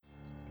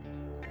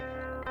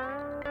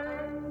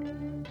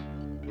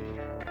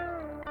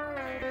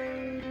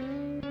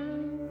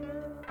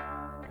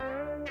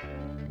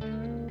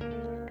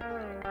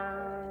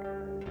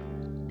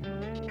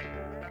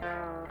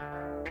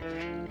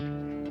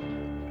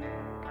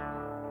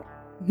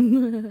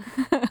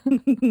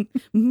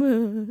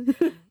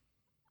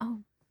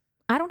Oh,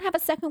 I don't have a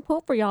second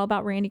quote for y'all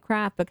about Randy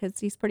Kraft because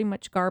he's pretty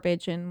much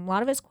garbage, and a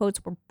lot of his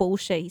quotes were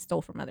bullshit he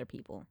stole from other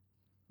people.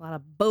 A lot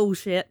of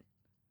bullshit.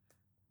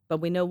 But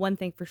we know one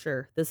thing for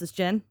sure. This is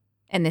Jen.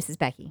 And this is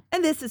Becky.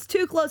 And this is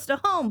Too Close to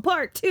Home,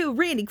 Part 2,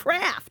 Randy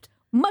Kraft.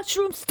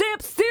 Mushroom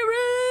Stamp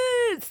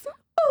Series!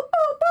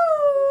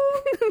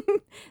 Ooh, ooh,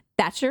 ooh.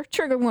 That's your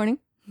trigger warning.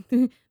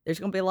 There's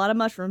going to be a lot of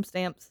mushroom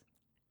stamps.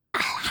 A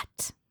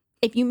lot.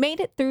 If you made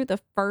it through the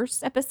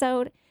first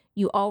episode,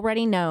 you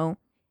already know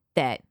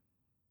that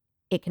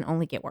it can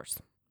only get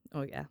worse.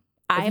 Oh, yeah.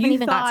 I haven't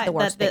even got to the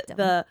worst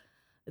victim.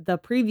 The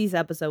previous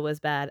episode was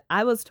bad.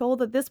 I was told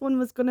that this one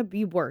was going to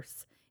be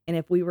worse. And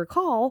if we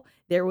recall,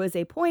 there was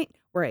a point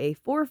where a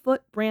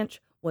 4-foot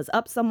branch was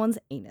up someone's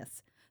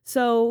anus.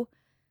 So,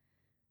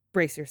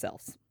 brace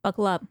yourselves.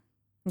 Buckle up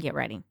and get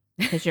ready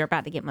because you're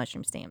about to get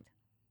mushroom stamped.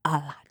 A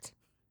lot.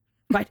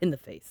 Right in the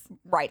face.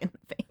 Right in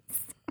the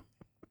face.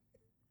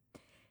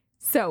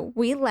 So,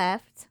 we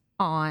left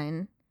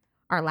on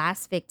our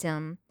last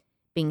victim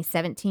being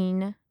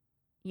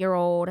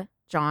 17-year-old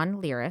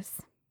John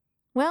Lyris.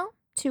 Well,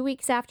 2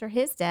 weeks after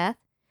his death,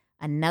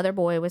 another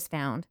boy was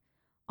found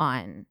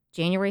on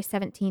January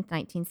 17th,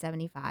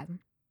 1975.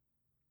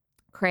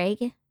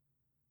 Craig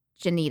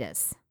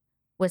Janitas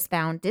was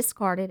found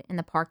discarded in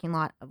the parking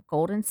lot of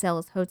Golden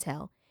Sails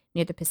Hotel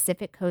near the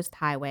Pacific Coast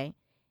Highway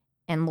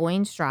and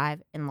Loynes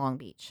Drive in Long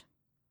Beach.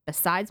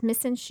 Besides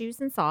missing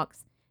shoes and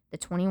socks, the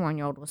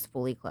 21-year-old was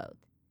fully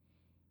clothed.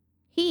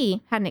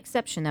 He had an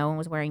exception, though, and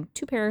was wearing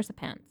 2 pairs of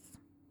pants.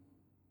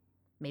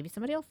 Maybe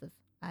somebody else's.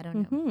 I don't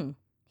know. Mm-hmm.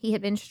 He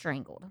had been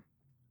strangled.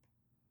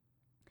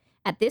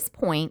 At this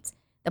point,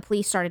 the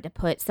police started to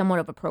put somewhat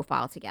of a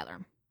profile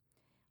together.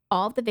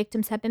 All of the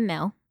victims had been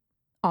male.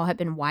 All had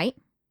been white,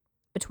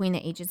 between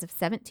the ages of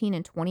 17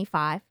 and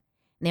 25,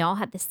 and they all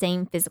had the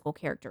same physical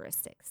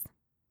characteristics.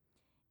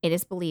 It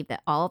is believed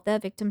that all of the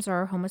victims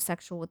are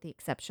homosexual with the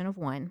exception of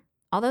one.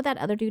 Although that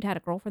other dude had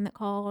a girlfriend that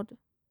called,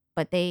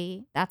 but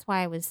that's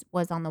why I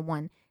was on the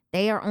one.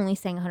 They are only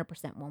saying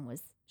 100% one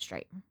was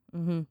straight.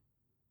 Mm-hmm.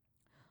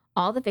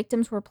 All the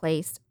victims were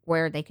placed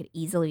where they could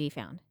easily be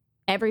found.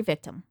 Every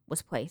victim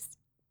was placed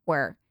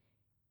where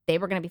they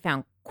were going to be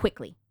found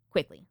quickly.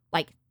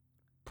 Like,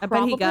 I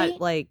bet he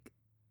got, like,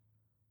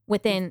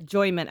 within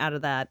enjoyment out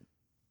of that.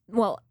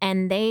 Well,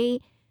 and they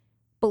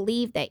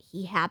believed that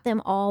he had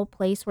them all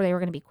placed where they were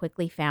going to be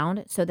quickly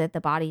found so that the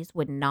bodies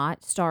would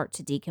not start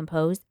to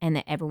decompose and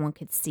that everyone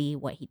could see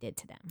what he did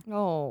to them.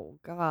 Oh,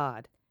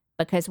 God.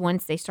 Because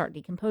once they start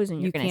decomposing,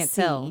 you're going to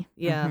see. Tell.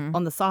 Yeah, Mm-hmm.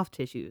 on the soft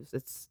tissues,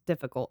 it's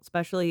difficult,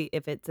 especially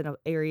if it's in an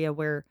area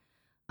where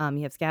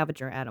you have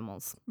scavenger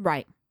animals.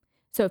 Right.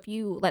 So if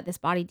you let this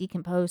body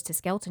decompose to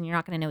skeleton, you're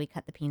not going to know he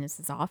cut the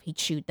penises off. He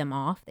chewed them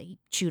off. He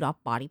chewed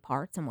off body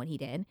parts and what he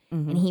did.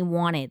 Mm-hmm. And he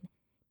wanted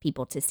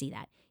people to see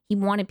that. He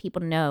wanted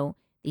people to know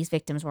these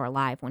victims were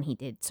alive when he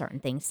did certain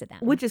things to them.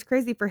 Which is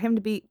crazy for him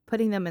to be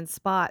putting them in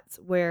spots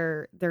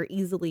where they're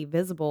easily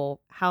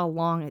visible, how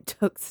long it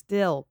took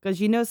still. Because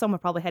someone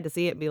probably had to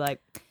see it and be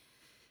like,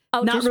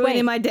 oh, not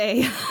ruining my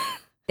day.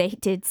 They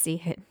did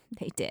see it.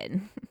 They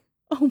did.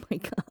 Oh, my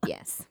God.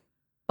 Yes.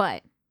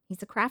 But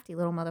he's a crafty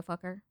little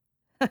motherfucker.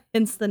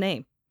 Hence the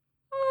name.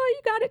 Oh,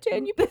 you got it,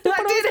 Jen. You picked up what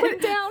I was putting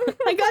down.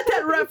 I got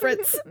that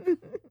reference.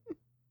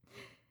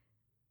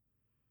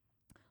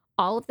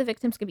 All of the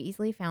victims could be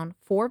easily found.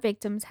 4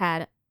 victims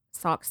had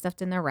socks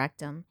stuffed in their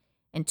rectum,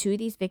 and 2 of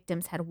these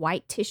victims had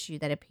white tissue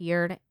that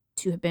appeared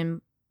to have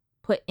been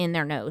put in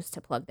their nose to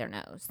plug their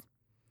nose.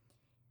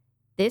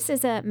 This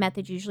is a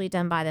method usually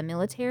done by the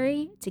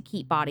military to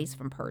keep bodies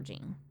from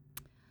purging.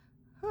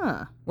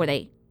 Huh. Where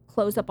they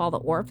close up all the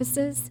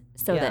orifices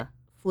so that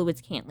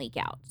fluids can't leak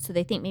out. So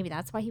they think maybe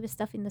that's why he was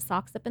stuffing the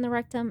socks up in the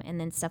rectum and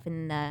then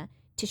stuffing the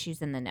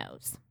tissues in the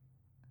nose.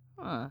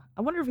 Huh.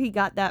 I wonder if he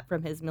got that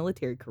from his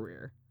military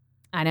career.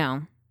 I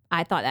know.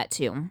 I thought that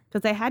too.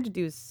 Because they had to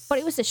do... But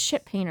he was a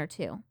ship painter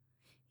too.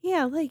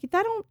 Yeah, like,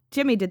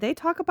 Jimmy, did they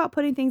talk about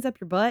putting things up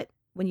your butt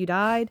when you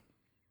died?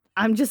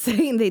 I'm just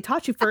saying they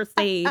taught you first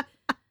aid.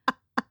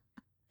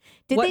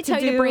 Did they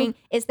tell you to bring...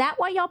 Is that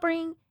why y'all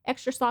bring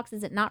extra socks?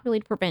 Is it not really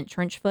to prevent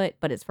trench foot,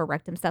 but it's for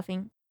rectum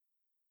stuffing?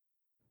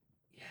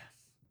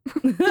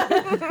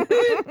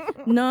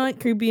 Not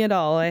creepy at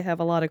all. I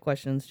have a lot of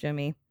questions,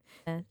 Jimmy.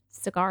 A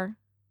cigar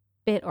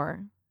bit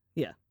or...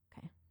 Yeah.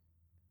 Okay.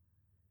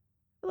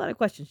 A lot of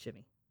questions,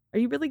 Jimmy. Are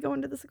you really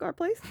going to the cigar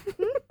place?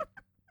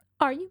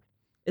 Are you?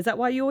 Is that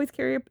why you always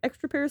carry an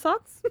extra pair of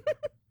socks?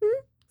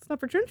 It's not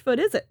for trench foot,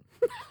 is it?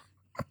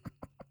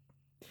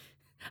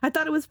 I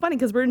thought it was funny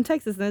because we're in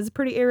Texas and it's a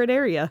pretty arid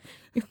area.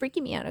 You're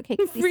freaking me out, okay?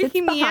 You're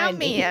freaking me out,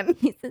 man.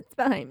 He sits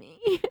behind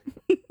me.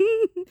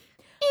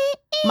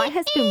 My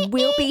husband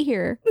will be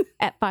here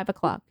at 5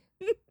 o'clock.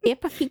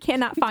 If he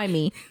cannot find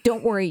me,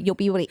 don't worry. You'll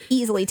be able to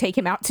easily take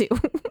him out too.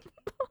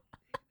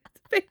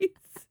 Face.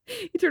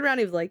 He turned around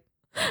and he was like...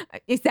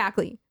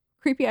 Exactly.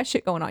 Creepy ass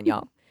shit going on,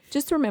 y'all.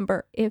 Just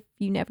remember, if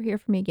you never hear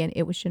from me again,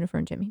 it was Jennifer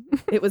and Jimmy.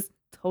 It was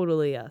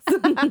totally us.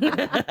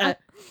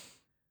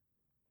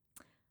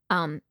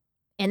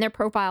 In their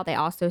profile, they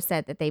also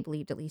said that they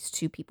believed at least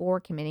 2 people were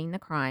committing the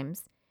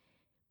crimes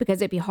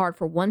because it'd be hard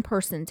for one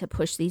person to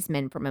push these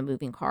men from a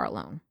moving car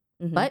alone.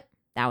 Mhm. But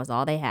that was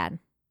all they had.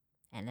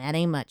 And that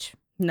ain't much.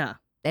 Nah.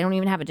 They don't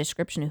even have a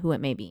description of who it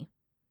may be.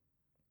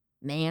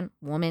 Man,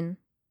 woman,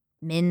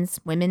 men's,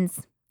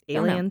 women's.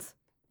 Aliens.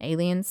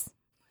 Aliens.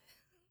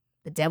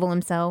 The devil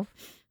himself.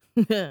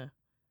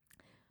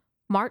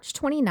 March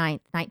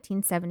 29th,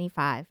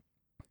 1975.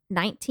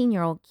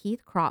 19-year-old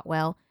Keith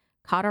Crotwell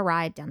caught a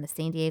ride down the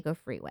San Diego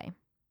freeway.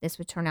 This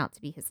would turn out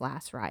to be his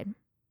last ride.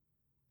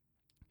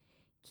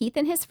 Keith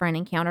and his friend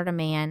encountered a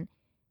man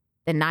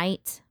the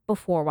night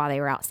before while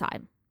they were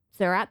outside. So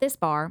they're at this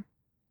bar,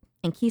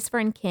 and Keith's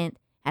friend Kent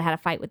had a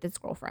fight with his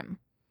girlfriend.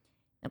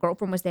 The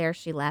girlfriend was there.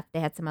 She left. They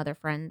had some other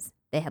friends.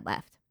 They had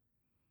left.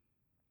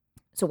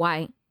 So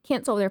while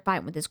Kent's over there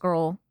fighting with this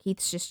girl,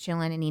 Keith's just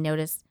chilling, and he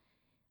noticed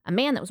a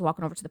man that was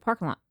walking over to the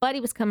parking lot, but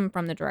he was coming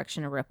from the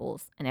direction of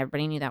Ripples, and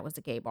everybody knew that was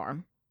a gay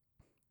bar.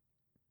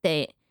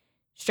 The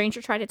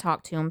stranger tried to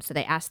talk to him, so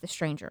they asked the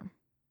stranger.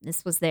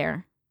 This was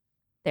their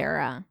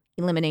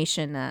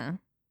elimination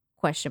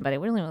question, but it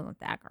really wasn't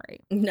that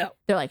great. No.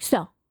 They're like,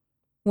 so,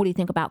 what do you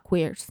think about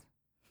queers?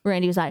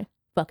 Randy was like,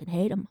 fucking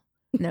hate them.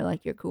 And they're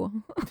like, you're cool.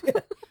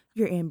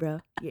 You're in,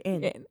 bro. You're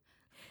in.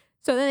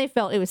 So then they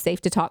felt it was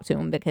safe to talk to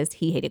him because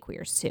he hated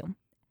queers too.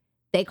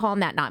 They call him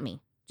that, not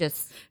me.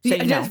 Just so you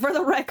know. Just for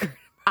the record.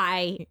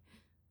 I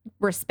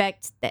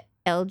respect the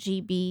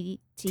LGBTQ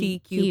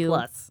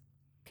TQ+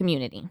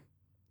 community.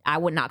 I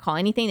would not call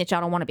anything that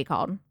y'all don't want to be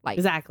called. Like,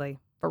 exactly.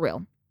 For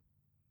real.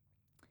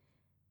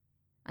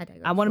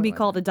 I want to be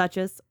called a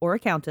duchess or a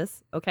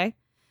countess. Okay.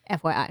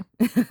 FYI.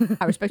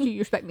 I respect you. You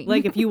respect me.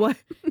 Like if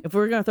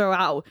we're going to throw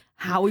out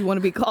how we want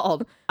to be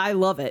called, I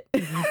love it.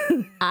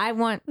 I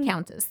want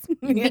countess. You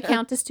can be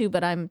countess too,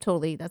 but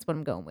that's what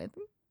I'm going with.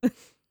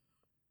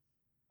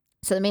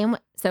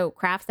 So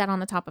Kraft sat on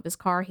the top of his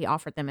car. He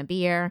offered them a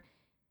beer.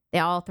 They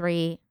all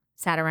three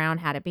sat around,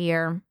 had a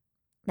beer.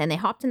 Then they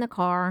hopped in the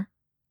car.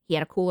 He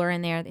had a cooler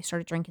in there. They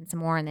started drinking some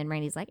more. And then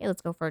Randy's like, hey,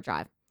 let's go for a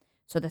drive.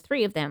 So the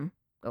three of them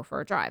go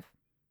for a drive.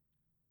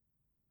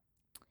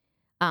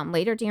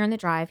 Later during the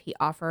drive, he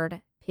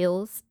offered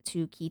pills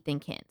to Keith and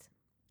Kent.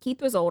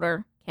 Keith was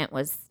older.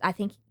 I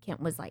think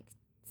Kent was like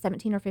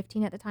 17 or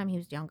 15 at the time. He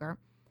was younger.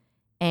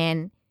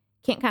 And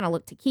Kent kind of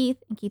looked to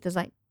Keith, and Keith was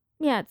like,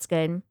 yeah, it's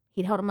good.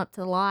 He'd held him up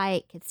to the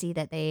light, could see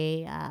that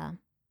they,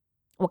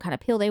 what kind of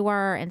pill they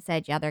were, and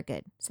said, yeah, they're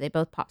good. So they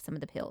both popped some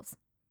of the pills.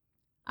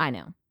 I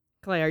know.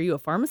 Clay, are you a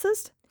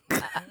pharmacist?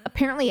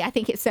 Apparently, I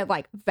think it said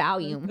like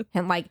Valium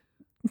and like,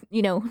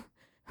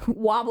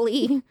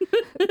 wobbly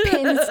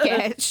pen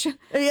sketch.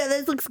 Yeah,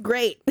 this looks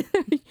great.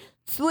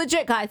 It's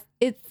legit, guys.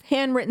 It's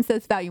handwritten,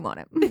 says Valium on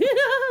it.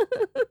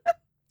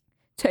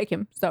 Take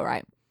him. So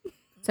right.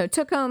 So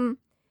took him.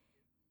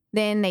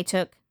 Then they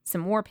took some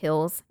more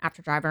pills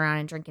after driving around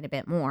and drinking a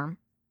bit more.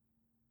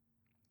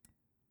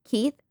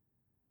 Keith,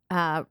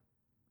 the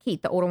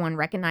older one,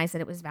 recognized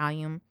that it was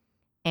Valium,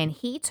 and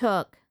he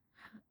took,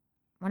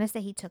 I want to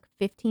say he took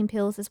 15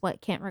 pills is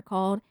what Kent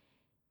recalled.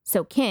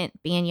 So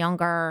Kent, being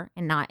younger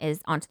and not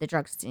as onto the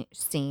drug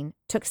scene,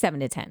 took 7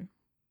 to 10,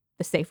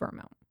 the safer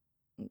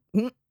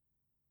amount.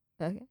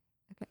 Okay.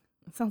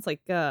 It sounds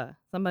like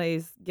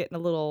somebody's getting a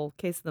little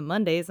case of the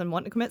Mondays and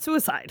wanting to commit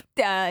suicide.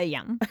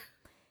 Yeah.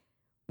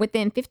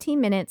 Within 15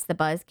 minutes, the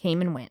buzz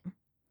came and went.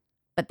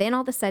 But then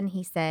all of a sudden,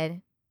 he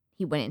said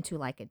he went into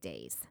like a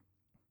daze.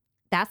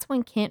 That's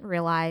when Kent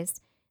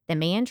realized the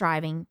man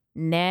driving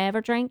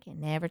never drank and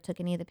never took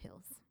any of the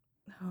pills.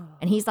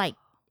 And he's like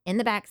in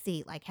the back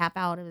seat, like half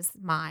out of his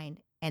mind.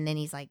 And then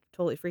he's like,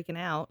 totally freaking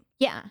out.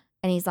 Yeah.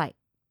 And he's like,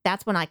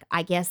 that's when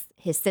I guess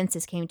his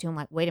senses came to him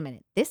like, wait a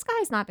minute, this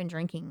guy's not been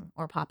drinking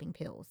or popping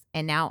pills.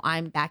 And now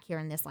I'm back here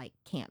in this like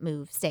can't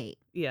move state.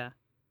 Yeah.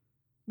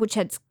 Which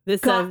had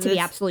got to be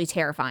absolutely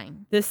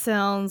terrifying. This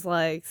sounds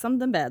like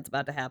something bad's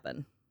about to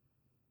happen.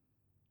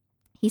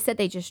 He said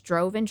they just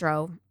drove and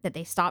drove, that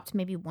they stopped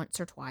maybe once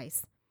or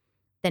twice.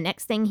 The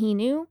next thing he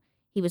knew,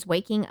 he was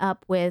waking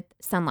up with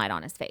sunlight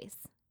on his face.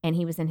 And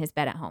he was in his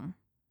bed at home.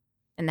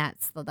 And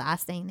that's the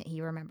last thing that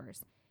he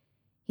remembers.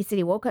 He said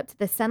he woke up to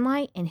the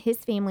sunlight and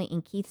his family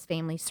and Keith's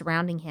family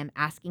surrounding him,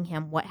 asking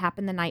him what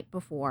happened the night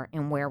before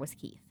and where was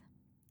Keith.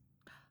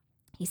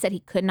 He said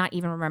he could not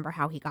even remember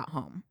how he got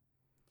home.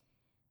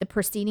 The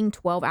preceding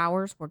 12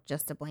 hours were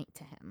just a blank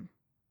to him.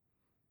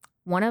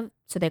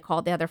 So they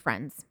called the other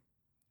friends.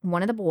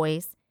 One of the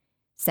boys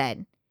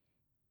said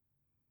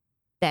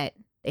that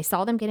they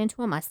saw them get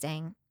into a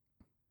Mustang.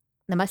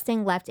 The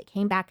Mustang left. It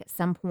came back at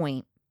some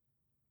point.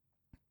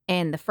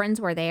 And the friends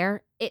were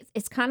there.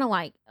 It's kind of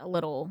like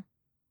the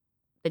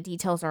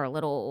details are a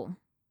little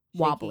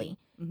wobbly.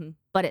 Mm-hmm.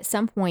 But at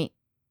some point,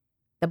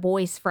 the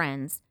boys'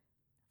 friends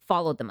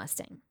followed the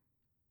Mustang.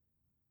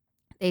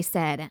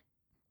 The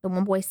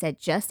one boy said,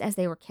 just as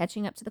they were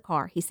catching up to the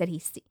car, he said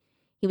he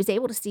was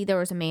able to see there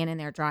was a man in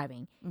there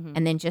driving. Mm-hmm.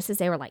 And then just as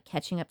they were like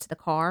catching up to the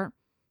car,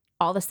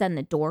 all of a sudden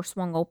the door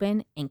swung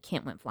open and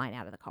Kent went flying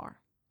out of the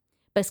car.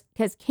 But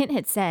because Kent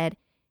had said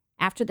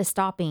after the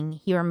stopping,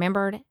 he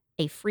remembered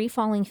a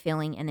free-falling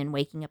feeling and then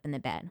waking up in the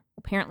bed.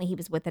 Apparently, he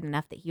was with it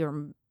enough that he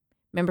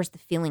remembers the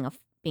feeling of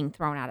being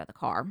thrown out of the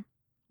car.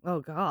 Oh,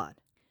 God.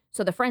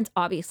 So the friends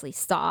obviously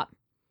stop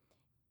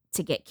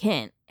to get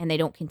Kent, and they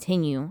don't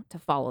continue to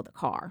follow the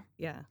car.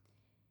 Yeah.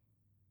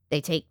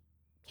 They take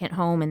Kent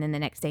home, and then the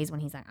next day is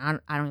when he's like, I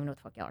don't even know what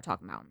the fuck y'all are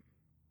talking about.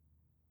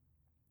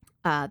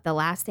 The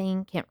last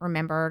thing Kent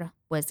remembered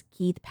was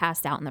Keith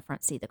passed out in the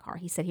front seat of the car.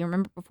 He said he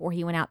remembered before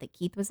he went out that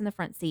Keith was in the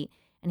front seat,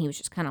 and he was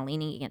just kind of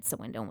leaning against the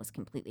window and was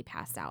completely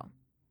passed out.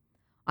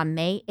 On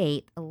May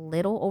 8th, a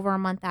little over a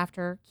month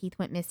after Keith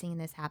went missing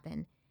and this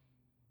happened,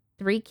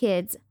 3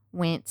 kids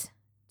went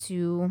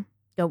to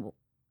go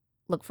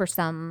look for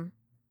some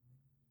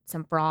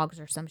frogs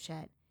or some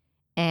shit,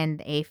 and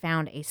they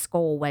found a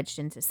skull wedged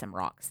into some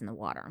rocks in the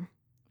water.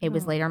 It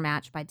was later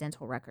matched by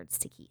dental records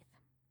to Keith.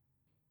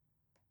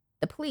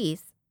 The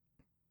police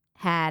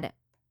had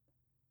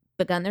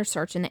begun their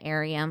search in the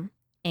area,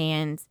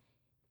 and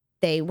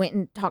they went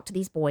and talked to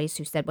these boys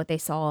who said what they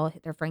saw,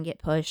 their friend get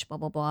pushed, blah,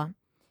 blah, blah.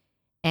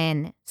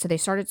 And so they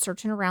started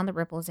searching around the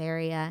Ripples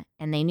area,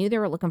 and they knew they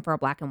were looking for a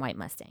black and white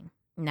Mustang.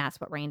 And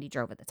that's what Randy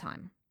drove at the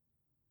time.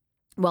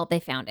 Well, they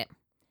found it.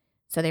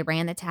 So they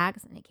ran the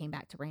tags, and it came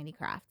back to Randy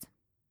Kraft.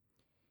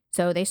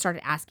 So they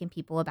started asking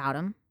people about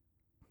him.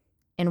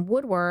 And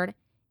Woodward,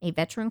 a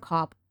veteran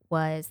cop,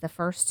 was the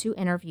first to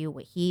interview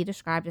what he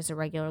described as a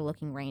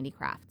regular-looking Randy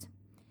Kraft.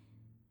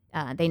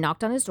 They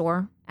knocked on his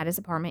door at his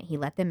apartment. He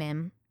let them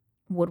in.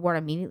 Woodward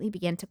immediately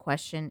began to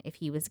question if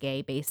he was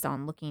gay based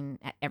on looking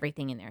at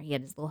everything in there. He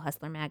had his little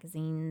Hustler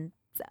magazines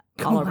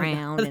all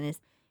around and his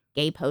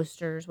gay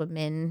posters with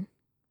men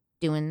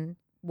doing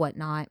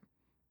whatnot.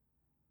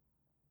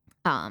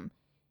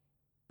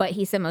 But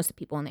he said most of the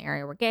people in the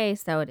area were gay,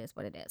 so it is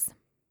what it is.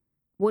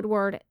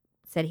 Woodward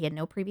said he had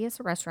no previous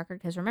arrest record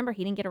because, remember,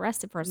 he didn't get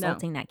arrested for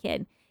assaulting that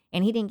kid.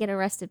 And he didn't get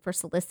arrested for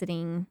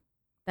soliciting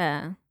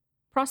the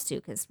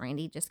prostitute because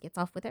Randy just gets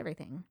off with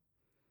everything.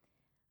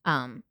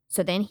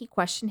 So then he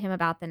questioned him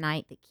about the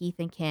night that Keith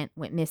and Kent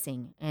went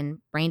missing, and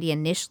Randy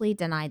initially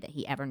denied that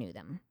he ever knew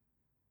them.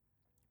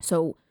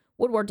 So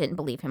Woodward didn't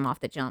believe him off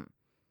the jump,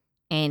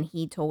 and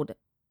he told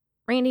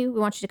Randy, we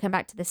want you to come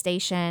back to the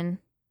station.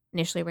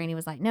 Initially, Randy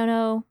was like,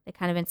 no. They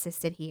kind of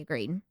insisted. He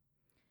agreed.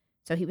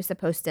 So he was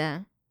supposed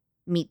to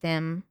meet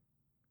them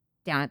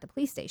down at the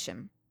police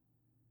station.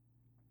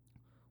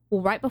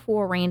 Well, right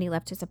before Randy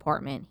left his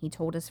apartment, he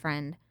told his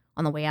friend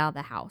on the way out of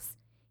the house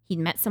he'd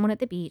met someone at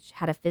the beach,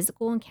 had a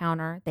physical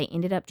encounter, they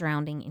ended up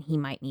drowning, and he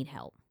might need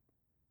help.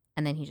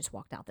 And then he just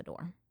walked out the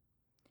door.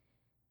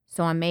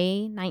 So on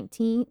May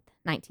 19th,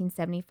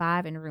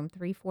 1975, in room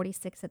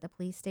 346 at the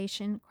police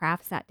station,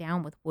 Kraft sat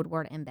down with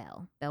Woodward and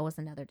Bell. Bell was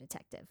another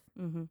detective.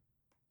 Mm-hmm.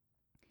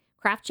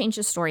 Kraft changed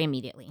his story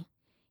immediately.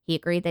 He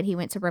agreed that he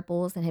went to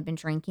Ripples and had been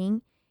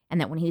drinking,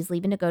 and that when he was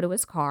leaving to go to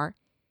his car,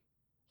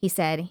 he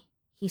said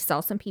he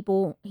saw some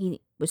people. He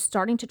was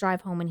starting to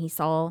drive home, and he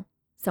saw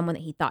someone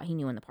that he thought he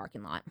knew in the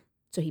parking lot.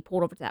 So he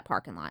pulled over to that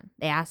parking lot.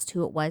 They asked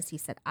who it was. He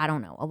said, I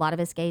don't know. A lot of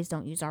us gays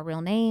don't use our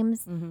real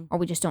names, or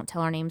we just don't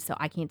tell our names, so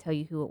I can't tell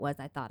you who it was.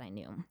 I thought I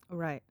knew.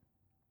 Right.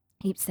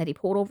 He said he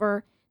pulled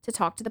over to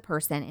talk to the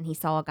person, and he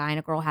saw a guy and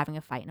a girl having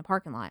a fight in a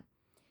parking lot.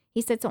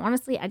 He said, so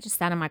honestly, I just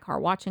sat in my car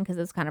watching because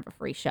it was kind of a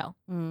free show.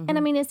 And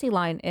I mean, is he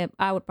lying?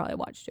 I would probably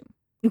watch too.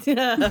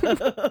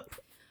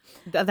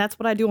 That's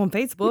what I do on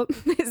Facebook.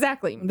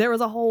 Exactly. There was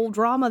a whole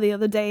drama the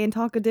other day in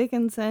Tonka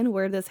Dickinson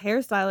where this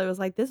hairstyler was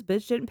like, this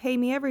bitch didn't pay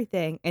me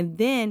everything. And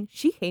then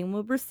she came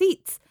with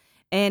receipts.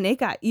 And it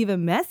got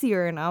even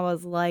messier. And I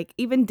was like,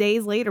 even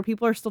days later,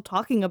 people are still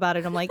talking about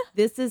it. I'm like,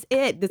 this is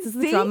it. This is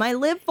the drama I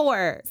live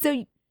for.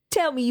 So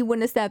tell me you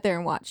wouldn't have sat there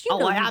and watched. You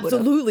know I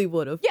absolutely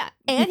would have. Yeah.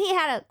 And he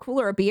had a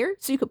cooler of beer,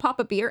 so you could pop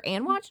a beer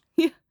and watch.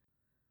 Yeah.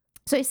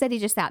 So he said he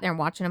just sat there and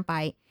watching him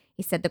fight.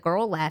 He said the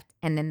girl left,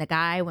 and then the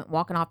guy went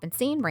walking off and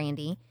seen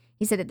Randy.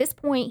 He said at this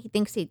point, he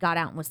thinks he got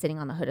out and was sitting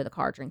on the hood of the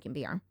car drinking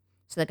beer.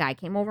 So the guy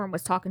came over and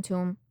was talking to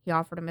him. He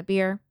offered him a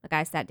beer. The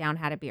guy sat down,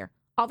 had a beer.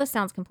 All this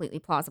sounds completely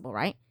plausible,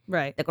 right?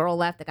 Right. The girl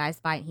left. The guy's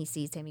fighting. He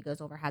sees him. He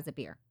goes over, has a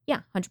beer. Yeah,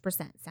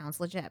 100%. Sounds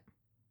legit.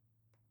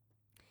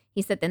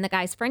 He said then the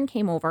guy's friend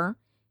came over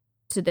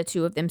to the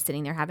two of them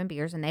sitting there having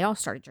beers, and they all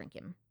started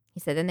drinking. He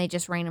said then they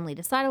just randomly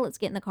decided, let's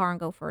get in the car and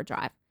go for a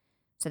drive.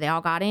 So they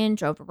all got in,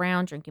 drove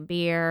around, drinking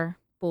beer,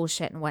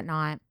 bullshit and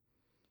whatnot.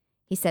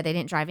 He said they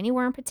didn't drive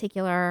anywhere in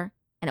particular.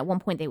 And at one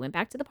point they went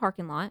back to the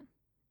parking lot,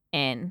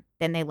 and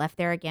then they left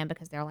there again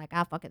because they're like,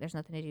 fuck it. There's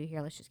nothing to do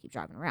here. Let's just keep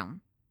driving around.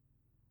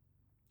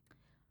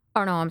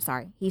 Oh, no, I'm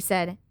sorry. He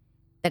said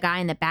the guy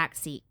in the back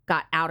seat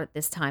got out at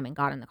this time and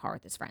got in the car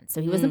with his friends.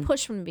 So he wasn't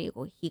pushed from the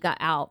vehicle. He got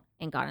out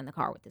and got in the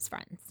car with his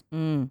friends.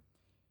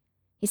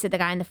 He said the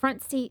guy in the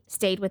front seat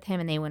stayed with him,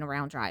 and they went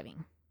around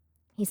driving.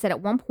 He said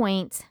at one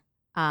point,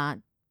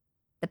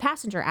 the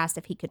passenger asked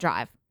if he could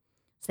drive.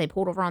 So they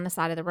pulled over on the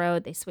side of the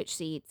road. They switched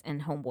seats,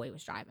 and homeboy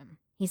was driving.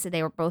 He said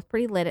they were both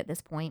pretty lit at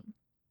this point.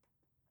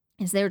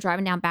 And so they were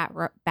driving down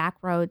back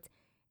roads,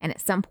 and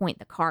at some point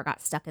the car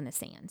got stuck in the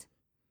sand.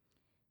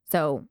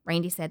 So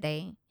Randy said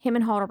they him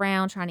and hauled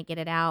around trying to get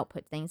it out,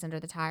 put things under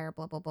the tire,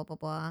 blah, blah, blah, blah,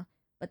 blah.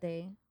 But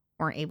they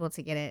weren't able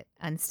to get it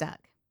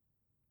unstuck.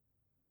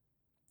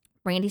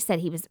 Randy said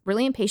he was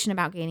really impatient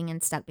about getting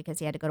unstuck because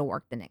he had to go to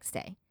work the next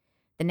day.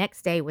 The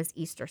next day was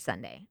Easter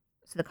Sunday.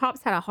 So the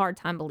cops had a hard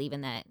time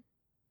believing that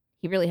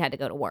he really had to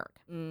go to work.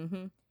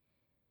 Mm-hmm.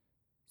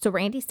 So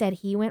Randy said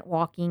he went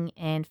walking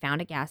and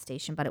found a gas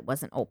station, but it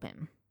wasn't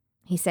open.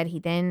 He said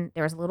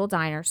there was a little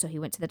diner, so he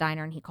went to the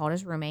diner and he called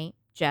his roommate,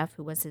 Jeff,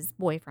 who was his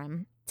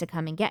boyfriend, to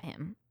come and get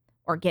him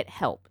or get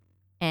help.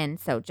 And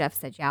so Jeff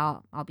said, yeah,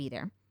 I'll be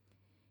there.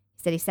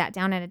 He said he sat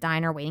down at a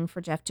diner waiting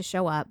for Jeff to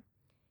show up.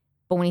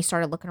 But when he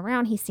started looking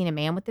around, he seen a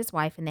man with his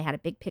wife and they had a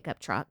big pickup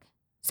truck.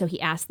 So he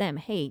asked them,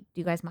 hey, do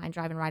you guys mind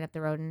driving right up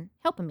the road and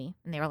helping me?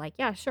 And they were like,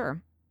 yeah,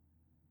 sure.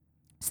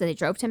 So they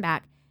drove him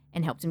back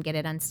and helped him get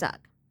it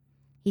unstuck.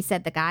 He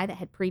said the guy that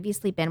had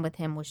previously been with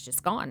him was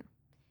just gone.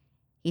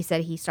 He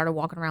said he started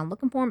walking around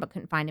looking for him, but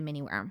couldn't find him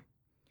anywhere.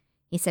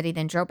 He said he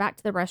then drove back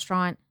to the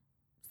restaurant,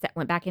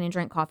 went back in and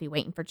drank coffee,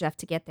 waiting for Jeff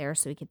to get there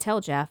so he could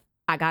tell Jeff,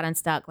 I got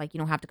unstuck. Like, you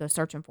don't have to go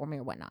searching for me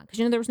or whatnot.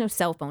 Because, there was no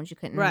cell phones. You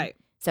couldn't. Right.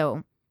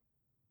 So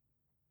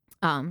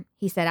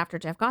he said after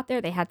Jeff got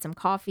there, they had some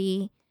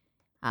coffee,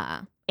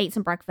 ate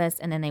some breakfast,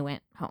 and then they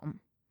went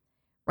home.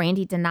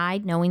 Randy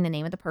denied knowing the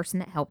name of the person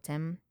that helped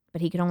him,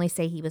 but he could only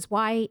say he was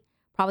white,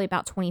 probably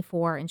about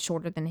 24 and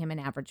shorter than him in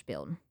average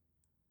build.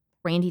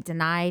 Randy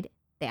denied.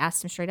 They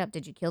asked him straight up,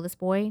 did you kill this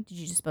boy? Did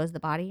you dispose of the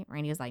body?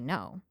 Randy was like,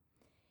 no.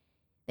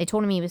 They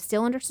told him he was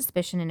still under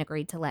suspicion and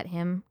agreed to let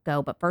him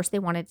go, but first they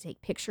wanted to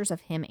take pictures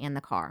of him and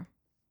the car.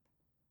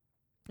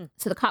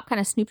 So the cop kind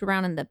of snooped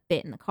around in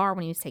the car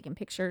when he was taking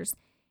pictures,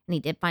 and he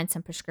did find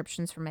some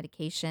prescriptions for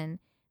medication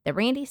that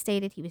Randy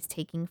stated he was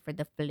taking for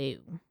the flu.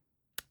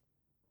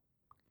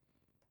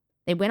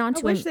 They went on I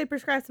to wish they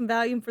prescribed some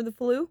Valium for the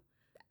flu.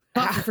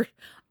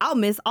 I'll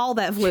miss all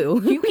that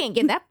flu. You can't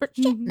get that for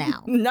shit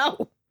now.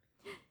 No.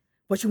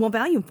 What you want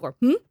Valium for?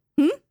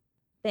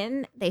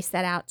 Then they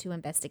set out to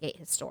investigate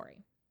his story.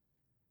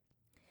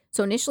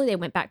 So initially they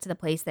went back to the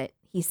place that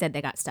he said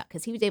they got stuck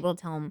because he was able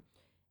to tell them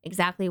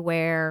exactly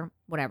where,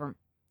 whatever.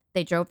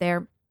 They drove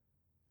there.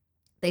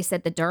 They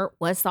said the dirt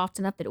was soft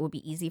enough that it would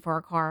be easy for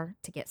a car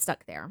to get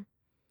stuck there.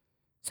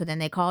 So then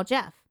they called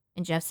Jeff.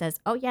 And Jeff says,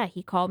 oh, yeah,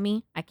 he called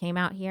me. I came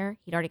out here.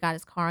 He'd already got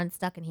his car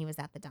unstuck and he was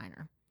at the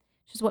diner.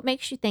 Which is what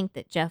makes you think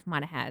that Jeff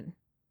might have had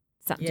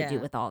something to do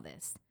with all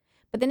this.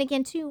 But then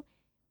again, too,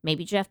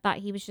 maybe Jeff thought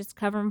he was just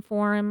covering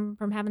for him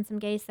from having some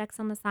gay sex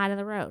on the side of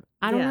the road.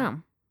 I don't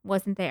know.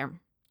 Wasn't there.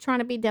 Trying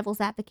to be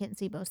devil's advocate and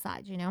see both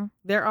sides,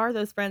 There are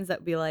those friends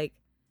that be like,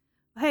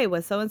 hey,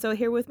 was so-and-so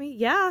here with me?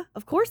 Yeah,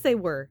 of course they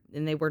were.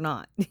 And they were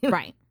not.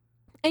 Right.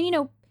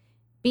 And,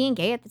 being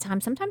gay at the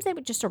time, sometimes they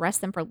would just arrest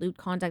them for lewd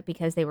conduct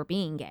because they were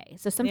being gay.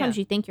 So sometimes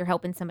you think you're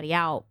helping somebody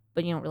out,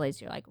 but you don't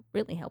realize you're like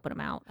really helping them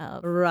out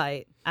of.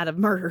 Right. Out of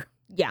murder.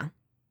 Yeah.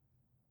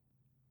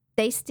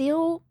 They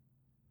still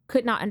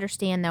could not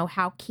understand, though,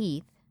 how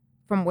Keith,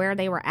 from where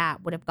they were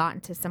at, would have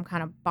gotten to some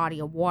kind of body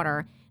of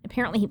water.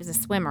 Apparently he was a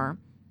swimmer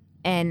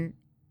and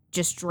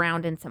just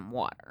drowned in some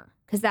water.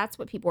 Because that's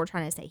what people were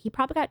trying to say. He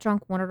probably got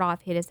drunk, wandered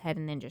off, hit his head,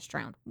 and then just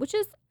drowned, which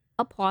is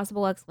a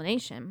plausible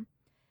explanation.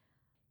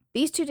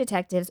 These two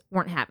detectives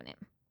weren't having it.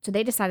 So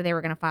they decided they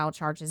were going to file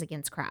charges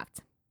against Kraft.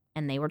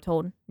 And they were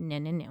told,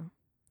 no.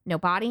 No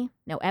body,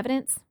 no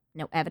evidence,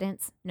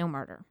 no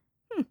murder.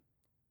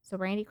 So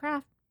Randy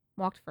Kraft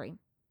walked free.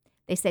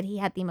 They said he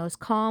had the most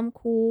calm,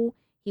 cool.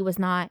 He was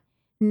not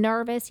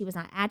nervous. He was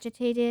not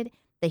agitated.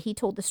 That he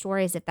told the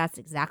story as if that's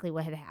exactly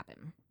what had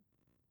happened.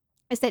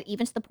 I said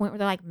even to the point where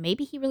they're like,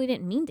 maybe he really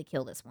didn't mean to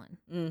kill this one.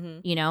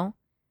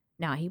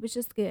 No, he was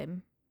just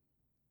good.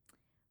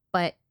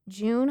 But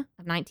June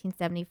of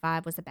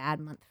 1975 was a bad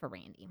month for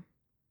Randy.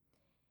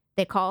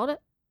 They called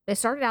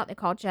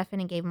Jeff in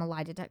and gave him a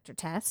lie detector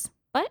test,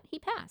 but he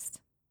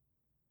passed.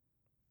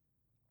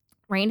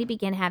 Randy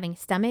began having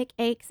stomach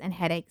aches and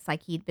headaches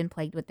like he'd been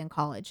plagued with in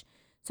college.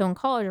 So in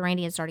college,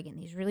 Randy had started getting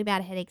these really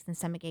bad headaches and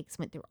stomach aches,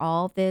 went through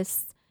all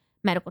this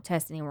medical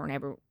testing and weren't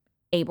ever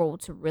able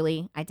to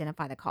really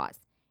identify the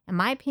cause. In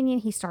my opinion,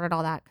 he started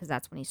all that because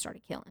that's when he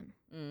started killing.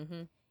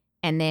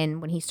 And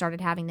then when he started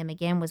having them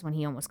again was when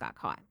he almost got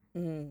caught.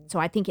 So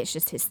I think it's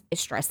just his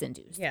stress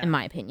induced, in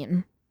my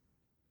opinion.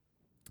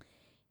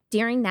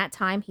 During that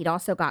time, he'd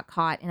also got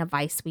caught in a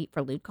vice suite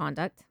for lewd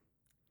conduct.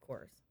 Of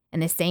course.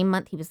 And the same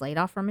month, he was laid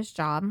off from his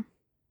job.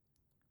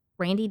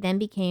 Randy then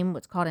became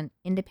what's called an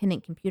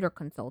independent computer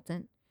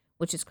consultant,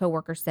 which his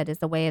coworkers said is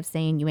the way of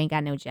saying you ain't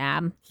got no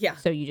job. Yeah.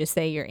 So you just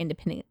say you're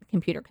independent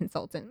computer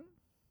consultant.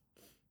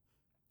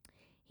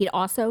 He'd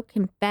also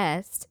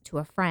confessed to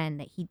a friend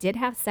that he did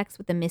have sex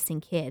with the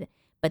missing kid,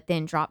 but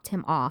then dropped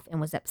him off and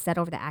was upset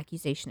over the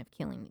accusation of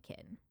killing the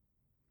kid.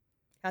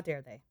 How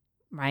dare they?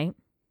 Right?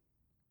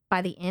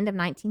 By the end of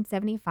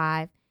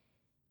 1975,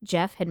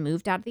 Jeff had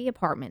moved out of the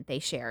apartment they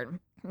shared,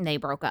 and they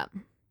broke up.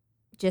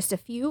 Just a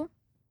few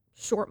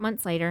short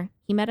months later,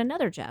 he met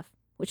another Jeff,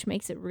 which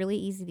makes it really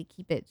easy to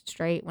keep it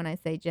straight when I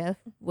say Jeff,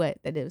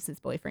 that it was his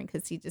boyfriend,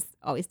 because he just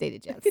always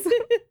dated Jeffs.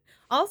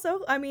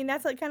 Also, I mean,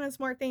 that's like kind of a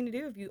smart thing to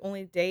do if you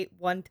only date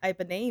one type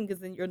of name,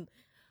 because then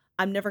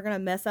I'm never going to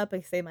mess up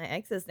and say my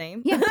ex's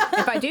name. Yeah.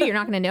 If I do, you're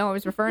not going to know I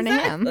was referring to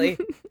him.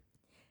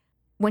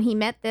 When he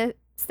met the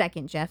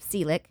second Jeff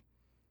Seelig,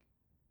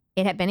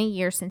 it had been a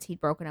year since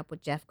he'd broken up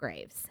with Jeff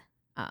Graves.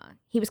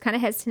 He was kind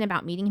of hesitant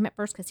about meeting him at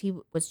first because he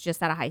was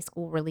just out of high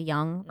school, really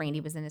young.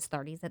 Randy was in his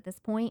 30s at this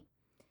point.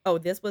 Oh,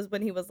 this was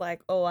when he was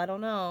like, oh, I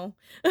don't know.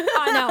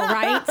 I know,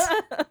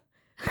 right?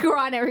 Girl,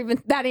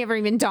 that never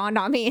even dawned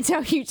on me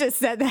until you just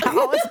said that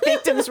all his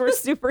victims were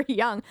super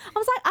young. I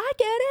was like, I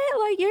get it.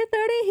 Like, you're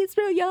 30, he's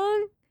real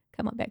young.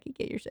 Come on, Becky,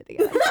 get your shit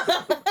together.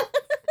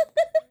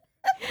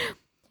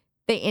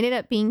 They ended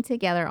up being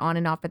together on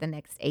and off for the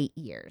next 8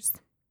 years.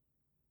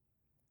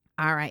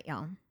 All right,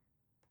 y'all.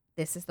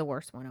 This is the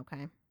worst one,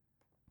 okay?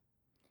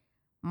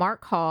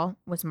 Mark Hall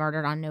was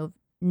murdered on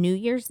New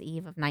Year's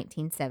Eve of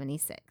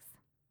 1976.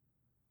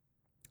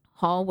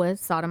 Hall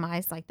was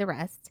sodomized like the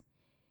rest.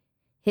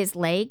 His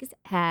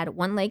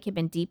one leg had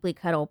been deeply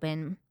cut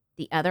open.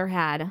 The other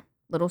had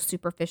little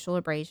superficial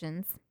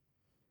abrasions.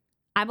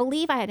 I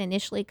believe I had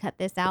initially cut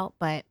this out,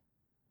 but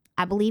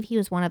I believe he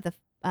was one of the,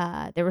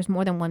 there was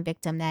more than one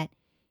victim that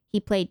he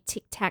played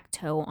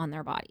tic-tac-toe on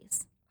their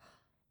bodies.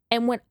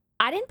 And when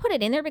I didn't put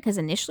it in there because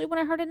initially when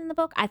I heard it in the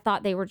book, I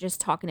thought they were just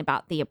talking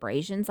about the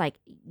abrasions, like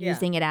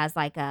using it as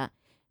like a,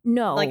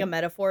 no. Like a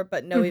metaphor,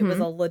 but no, it was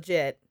a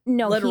legit,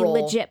 no, literal.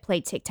 he legit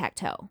played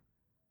tic-tac-toe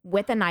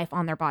with a knife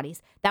on their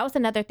bodies. That was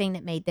another thing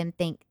that made them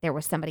think there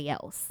was somebody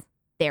else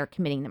there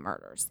committing the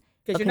murders.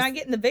 Because you're not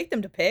getting the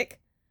victim to pick.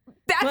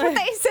 That's what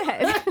they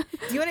said.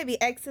 Do you want to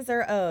be X's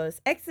or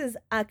O's? X's,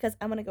 because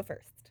I'm going to go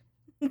first.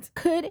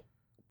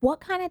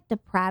 What kind of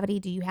depravity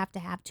do you have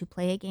to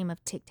play a game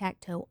of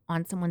tic-tac-toe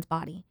on someone's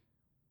body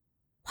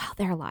while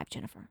they're alive,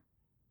 Jennifer?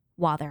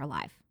 While they're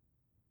alive.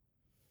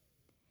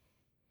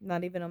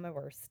 Not even on my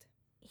worst.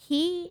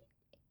 He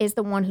is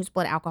the one whose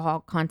blood alcohol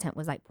content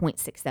was like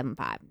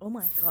 0.675. Oh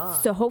my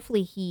God. So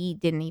hopefully he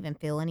didn't even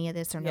feel any of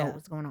this or know what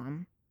was going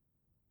on.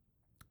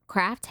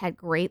 Kraft had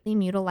greatly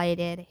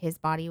mutilated his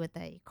body with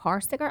a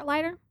car cigarette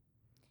lighter.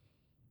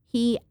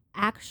 He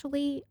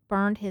actually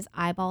burned his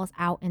eyeballs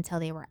out until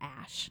they were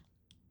ash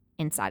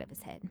inside of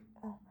his head.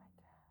 Oh my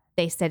God.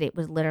 They said it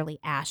was literally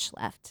ash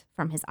left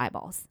from his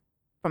eyeballs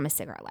from a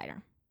cigarette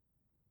lighter.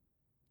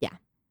 Yeah.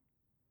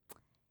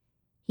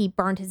 He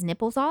burned his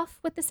nipples off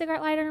with the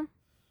cigarette lighter.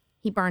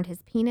 He burned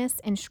his penis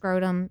and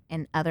scrotum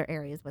and other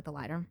areas with the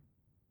lighter.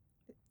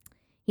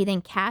 He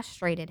then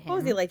castrated him. What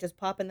was he like, just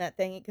popping that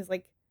thing? Because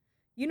like,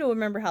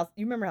 remember how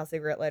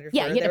cigarette lighters were?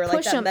 They You had were to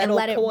push like that them metal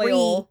and let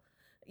coil,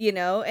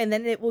 and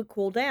then it would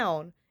cool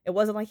down. It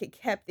wasn't like it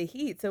kept the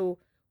heat. So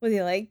was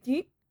he like,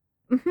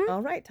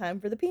 all right, time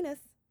for the penis?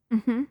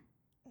 Mm-hmm.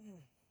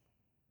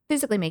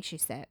 Physically makes you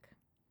sick.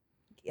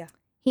 Yeah.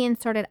 He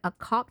inserted a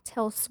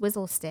cocktail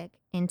swizzle stick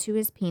into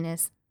his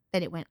penis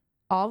that it went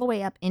all the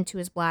way up into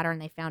his bladder, and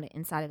they found it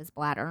inside of his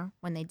bladder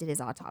when they did his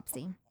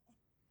autopsy.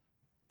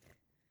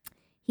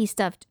 He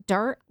stuffed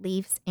dirt,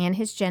 leaves, and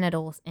his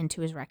genitals into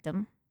his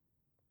rectum.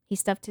 He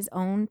stuffed his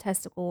own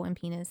testicle and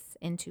penis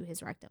into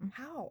his rectum.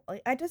 How?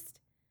 He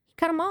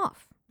cut them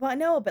off. Well, I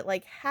know, but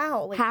like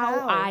how? Like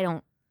how? I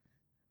don't.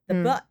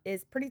 The butt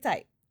is pretty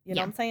tight. You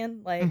know what I'm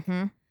saying? Like,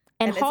 and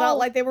it's not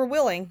like they were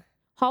willing.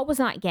 Hall was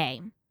not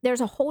gay. There's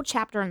a whole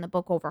chapter in the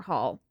book over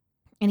Hall,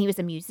 and he was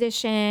a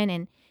musician,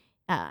 and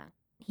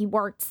he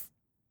worked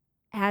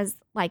as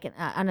like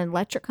an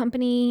electric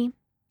company,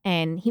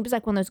 and he was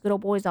like one of those good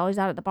old boys always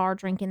out at the bar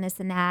drinking this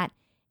and that,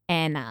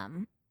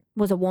 and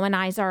was a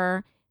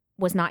womanizer,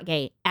 was not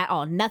gay at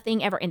all.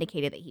 Nothing ever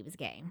indicated that he was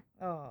gay.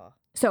 Oh.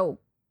 So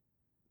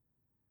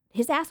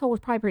his asshole was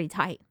probably pretty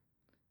tight.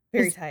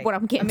 Very tight. What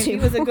I'm getting to. He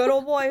was a good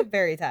old boy,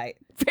 very tight.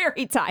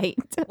 Very tight.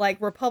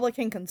 Like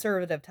Republican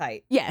conservative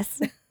tight.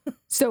 Yes.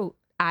 So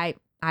I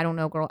don't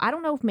know, girl. I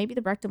don't know if maybe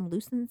the rectum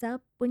loosens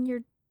up when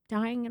you're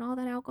dying and all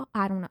that alcohol.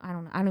 I don't know. I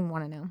don't even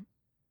want to know.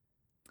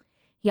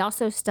 He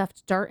also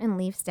stuffed dirt and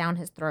leaves down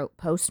his throat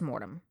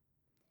post-mortem.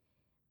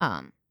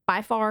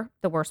 By far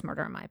the worst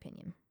murder in my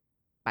opinion.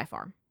 By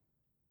far.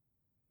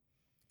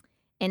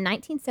 In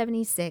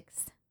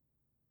 1976,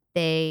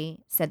 they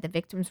said the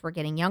victims were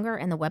getting younger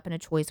and the weapon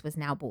of choice was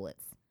now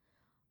bullets.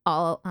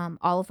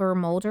 Oliver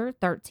Mulder,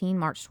 13,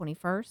 March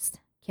 21st.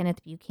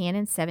 Kenneth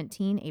Buchanan,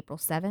 17, April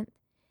 7th.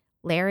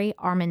 Larry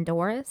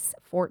Armandoris,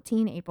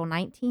 14, April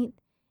 19th.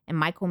 And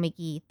Michael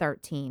McGee,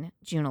 13,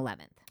 June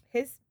 11th.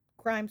 His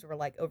crimes were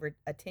like over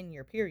a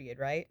 10-year period,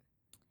 right?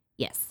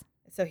 Yes.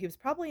 So he was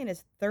probably in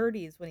his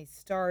 30s when he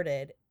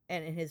started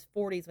and in his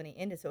 40s when he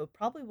ended. So it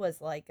probably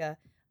was like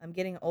I'm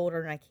getting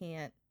older and I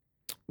can't.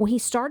 Well, he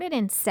started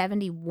in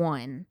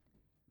 71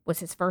 was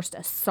his first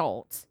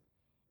assault.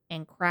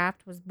 And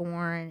Kraft was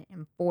born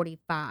in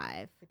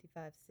 45.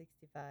 55,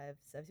 65.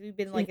 So he'd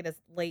been like in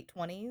his late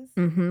 20s.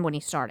 Mm-hmm, when he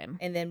started.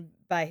 And then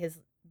by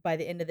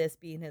the end of this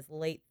being his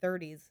late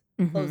 30s,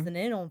 closing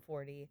in on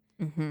 40.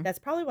 Mm-hmm. That's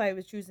probably why he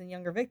was choosing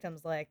younger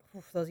victims. Like,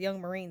 those young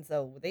Marines,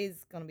 though,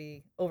 they's going to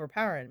be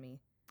overpowering me.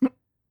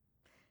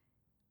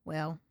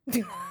 Well,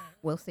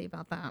 we'll see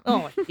about that.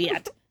 Oh,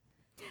 shit.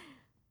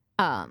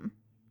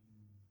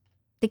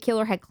 The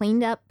killer had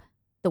cleaned up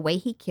the way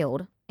he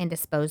killed and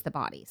dispose the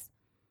bodies.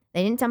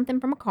 They didn't dump them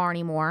from a car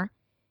anymore.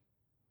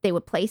 They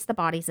would place the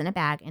bodies in a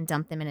bag and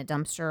dump them in a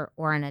dumpster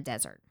or in a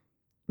desert.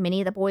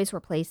 Many of the boys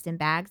were placed in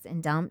bags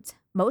and dumped.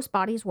 Most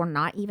bodies were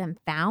not even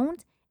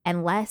found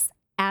unless,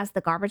 as the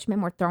garbage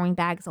men were throwing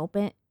bags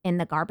open in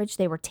the garbage,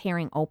 they were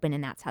tearing open,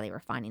 and that's how they were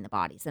finding the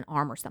bodies. An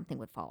arm or something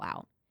would fall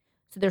out.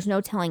 So there's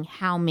no telling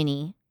how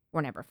many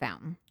were never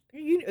found.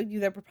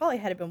 There probably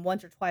had been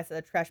once or twice that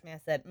the trash man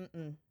said,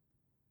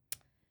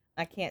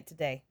 I can't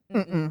today.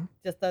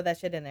 Just throw that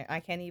shit in there.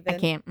 I can't even. I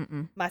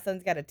can't. My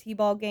son's got a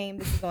t-ball game.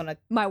 This is going to.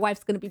 My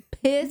wife's going to be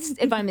pissed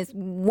if I miss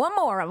one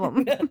more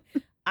of them.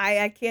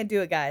 I can't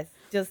do it, guys.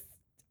 This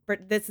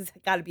has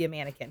got to be a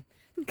mannequin.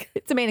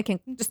 It's a mannequin.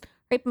 Just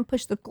rape and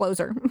push the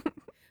closer.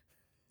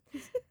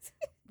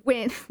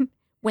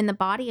 When the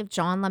body of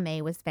John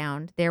LeMay was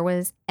found, there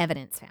was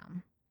evidence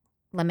found.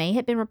 LeMay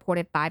had been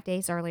reported 5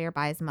 days earlier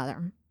by his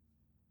mother.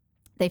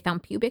 They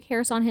found pubic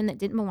hairs on him that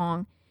didn't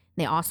belong.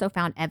 They also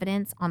found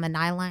evidence on the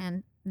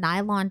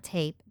nylon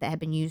tape that had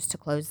been used to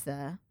close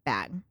the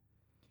bag.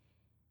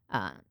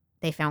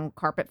 They found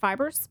carpet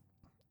fibers.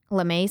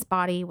 LeMay's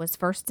body was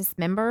first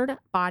dismembered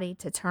body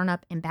to turn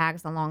up in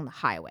bags along the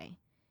highway,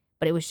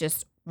 but it was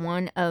just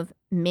one of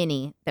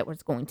many that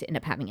was going to end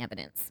up having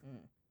evidence.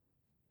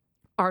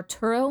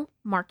 Arturo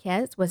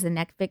Marquez was the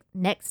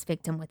next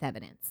victim with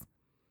evidence.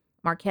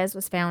 Marquez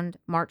was found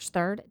March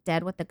 3rd,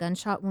 dead with a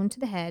gunshot wound to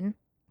the head.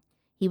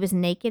 He was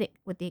naked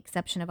with the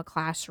exception of a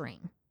class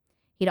ring.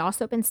 He'd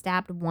also been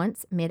stabbed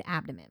once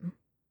mid-abdomen.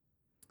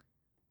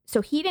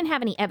 So he didn't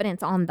have any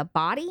evidence on the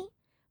body,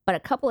 but a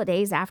couple of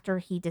days after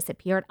he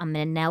disappeared, a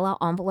manila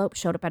envelope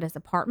showed up at his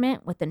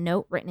apartment with a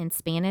note written in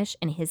Spanish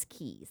and his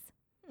keys.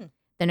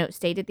 The note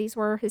stated these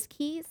were his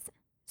keys,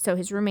 so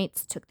his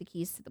roommates took the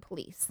keys to the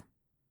police.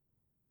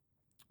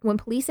 When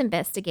police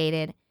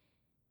investigated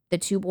the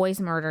two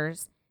boys'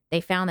 murders, they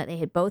found that they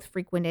had both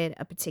frequented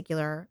a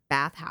particular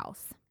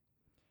bathhouse.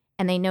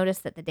 And they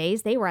noticed that the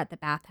days they were at the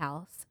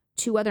bathhouse,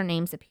 two other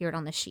names appeared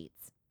on the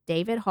sheets,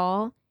 David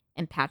Hall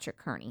and Patrick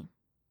Kearney.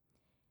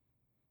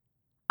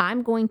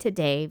 "I'm going to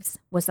Dave's"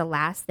 was the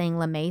last thing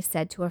LeMay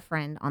said to a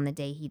friend on the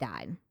day he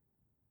died.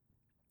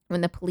 When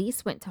the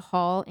police went to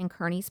Hall and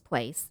Kearney's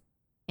place,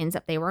 ends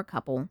up they were a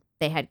couple,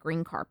 they had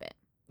green carpet.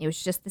 It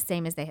was just the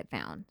same as they had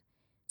found.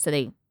 So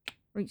they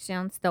reached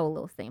down, stole a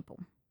little sample.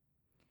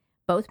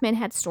 Both men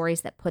had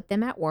stories that put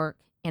them at work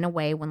in a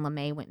way when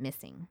LeMay went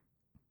missing.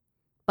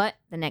 But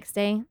the next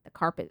day, the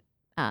carpet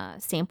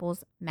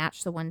samples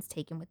matched the ones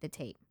taken with the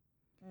tape.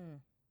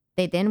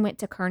 They then went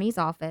to Kearney's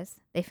office.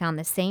 They found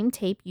the same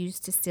tape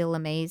used to steal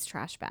LeMay's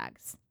trash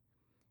bags.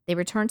 They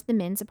returned to the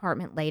men's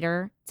apartment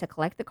later to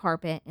collect the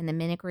carpet, and the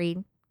men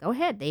agreed, go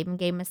ahead. They even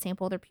gave him a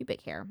sample of their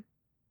pubic hair.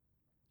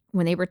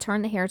 When they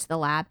returned the hair to the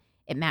lab,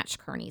 it matched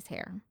Kearney's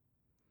hair.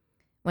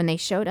 When they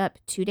showed up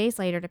 2 days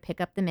later to pick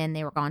up the men,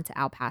 they were gone to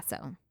El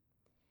Paso.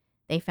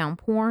 They found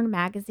porn,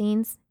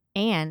 magazines,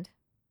 and,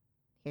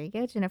 here you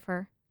go,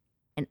 Jennifer,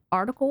 an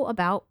article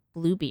about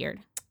Bluebeard.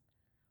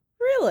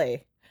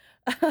 Really?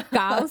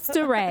 Giles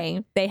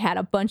DeRay. They had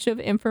a bunch of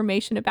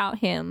information about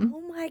him.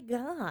 Oh my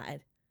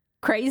God.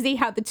 Crazy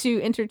how the two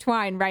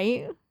intertwine,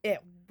 right?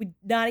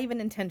 Not even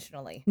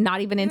intentionally.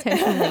 Not even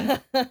intentionally.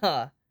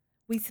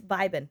 We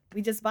vibing.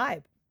 We just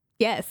vibe.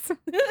 Yes.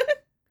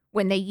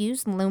 When they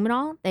used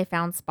luminol, they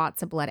found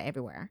spots of blood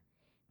everywhere.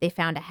 They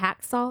found a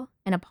hacksaw,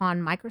 and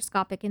upon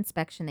microscopic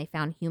inspection, they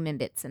found human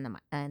bits in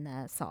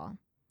the saw.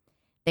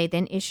 They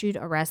then issued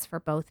arrests for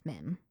both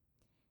men.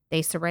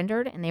 They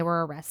surrendered, and they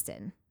were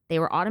arrested. They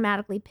were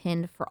automatically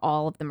pinned for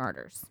all of the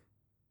murders.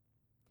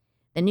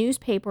 The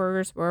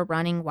newspapers were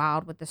running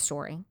wild with the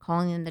story,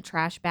 calling them the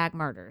trash bag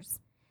murders.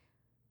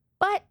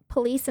 But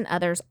police and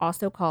others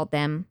also called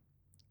them,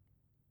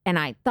 and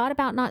I thought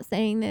about not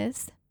saying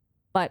this,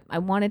 but I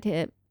wanted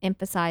to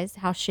emphasize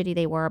how shitty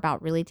they were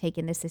about really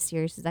taking this as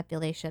serious as I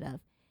feel they should have.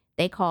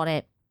 They called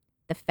it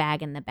the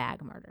fag in the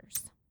bag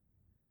murders.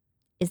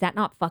 Is that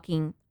not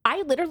fucking...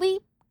 I literally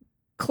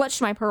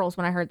clutched my pearls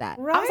when I heard that.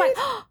 Right? I was like,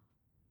 oh!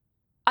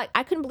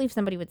 I couldn't believe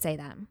somebody would say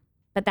that.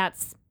 But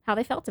that's how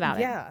they felt about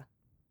it. Yeah.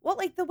 Well,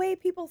 like the way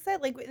people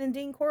said, like in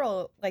Dean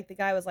Coral, like the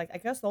guy was like, I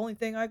guess the only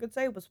thing I could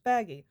say was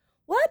faggy.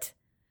 What?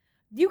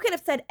 You could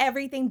have said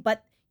everything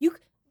but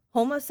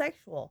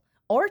homosexual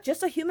or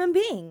just a human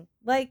being.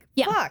 Like,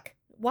 fuck.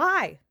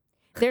 Why?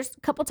 There's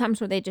a couple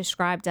times where they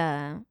described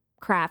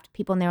Kraft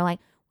people and they were like,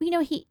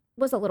 well, he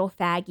was a little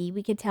faggy.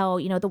 We could tell,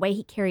 the way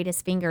he carried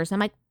his fingers. I'm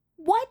like,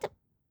 what?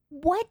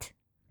 What?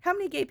 How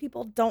many gay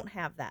people don't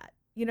have that?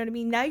 You know what I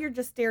mean? Now you're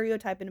just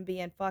stereotyping and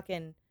being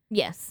fucking...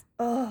 Yes.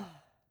 Ugh.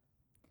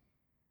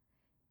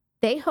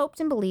 They hoped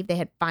and believed they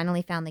had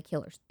finally found the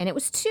killers. And it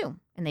was two.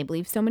 And they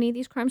believed so many of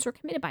these crimes were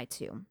committed by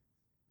two.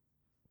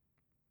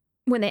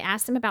 When they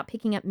asked them about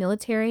picking up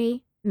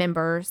military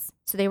members,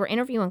 so they were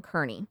interviewing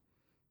Kearney,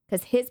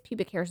 because his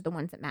pubic hairs are the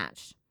ones that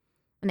matched.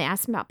 When they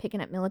asked him about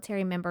picking up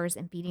military members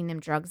and feeding them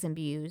drugs and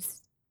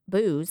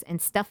booze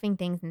and stuffing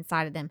things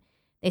inside of them,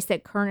 they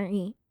said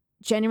Kearney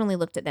genuinely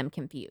looked at them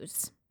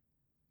confused.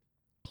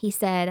 He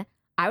said,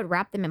 I would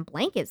wrap them in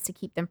blankets to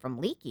keep them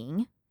from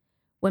leaking.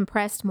 When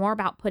pressed more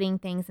about putting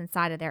things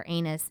inside of their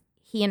anus,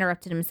 he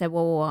interrupted him and said,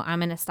 whoa, I'm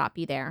going to stop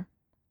you there.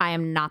 I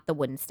am not the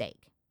wooden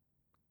stake.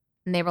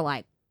 And they were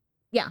like,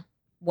 yeah,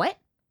 what?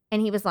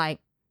 And he was like,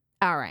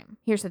 all right,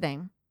 here's the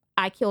thing.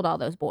 I killed all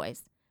those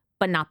boys,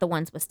 but not the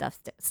ones with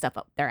stuff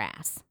up their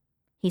ass.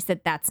 He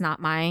said, that's not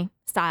my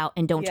style,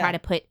 and don't try to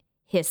put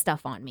his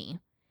stuff on me.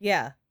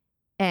 Yeah.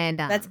 And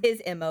that's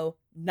his MO,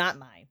 not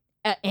mine.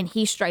 And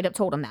he straight up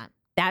told him that.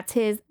 That's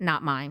his,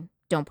 not mine.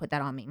 Don't put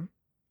that on me.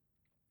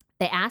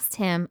 They asked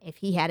him if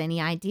he had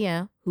any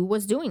idea who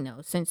was doing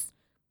those. Since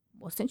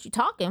you're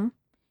talking,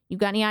 you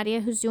got any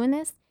idea who's doing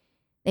this?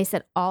 They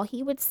said all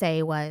he would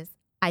say was,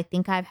 I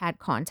think I've had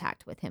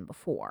contact with him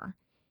before.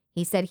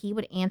 He said he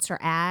would answer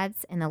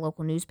ads in the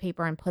local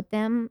newspaper and put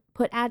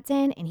ads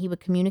in, and he would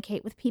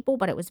communicate with people,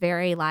 but it was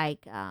very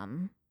like,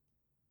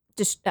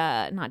 just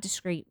not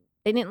discreet.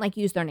 They didn't like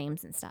use their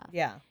names and stuff.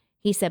 Yeah.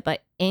 He said,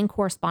 but in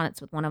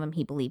correspondence with one of them,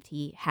 he believed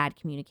he had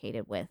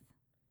communicated with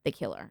the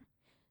killer.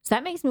 So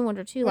that makes me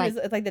wonder too, like,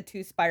 it's like the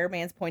two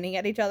Spider-Mans pointing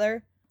at each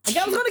other. Like,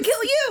 I was going to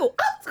kill you.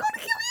 I was going to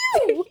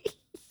kill you.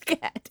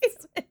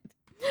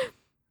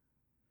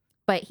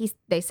 But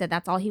they said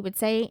that's all he would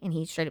say, and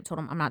he straight up told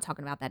them, I'm not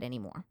talking about that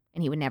anymore.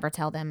 And he would never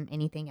tell them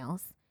anything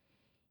else.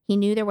 He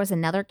knew there was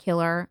another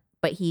killer,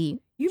 but you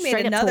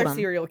made another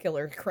serial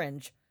killer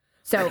cringe.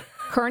 So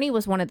Kearney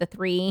was one of the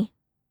 3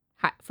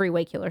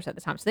 freeway killers at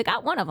the time. So they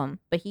got one of them,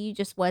 but he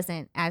just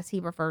wasn't, as he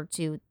referred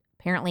to,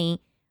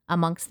 apparently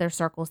amongst their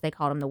circles, they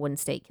called him the wooden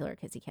stake killer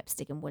because he kept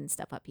sticking wooden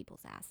stuff up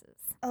people's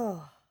asses.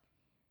 Oh.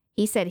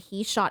 He said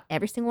he shot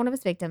every single one of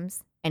his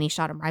victims, and he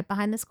shot him right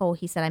behind the skull.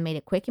 He said, I made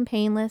it quick and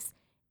painless,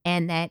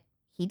 and that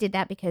he did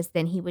that because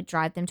then he would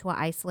drive them to an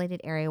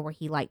isolated area where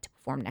he liked to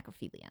perform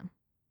necrophilia.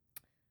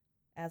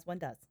 As one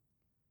does.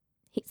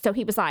 So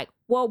he was like,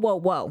 whoa, whoa,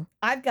 whoa.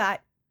 I've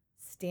got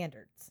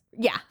standards.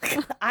 Yeah.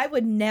 I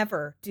would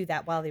never do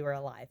that while they were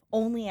alive.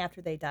 Only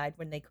after they died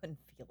when they couldn't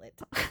feel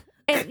it.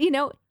 And,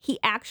 he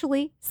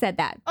actually said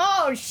that.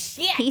 Oh,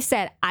 shit. He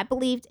said, I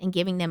believed in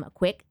giving them a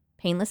quick,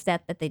 painless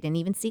death that they didn't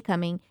even see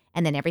coming.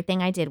 And then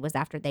everything I did was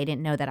after they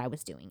didn't know that I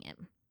was doing it.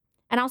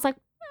 And I was like,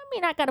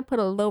 I got to put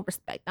a little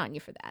respect on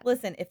you for that.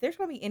 Listen, if there's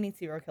going to be any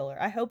serial killer,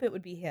 I hope it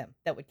would be him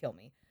that would kill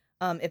me.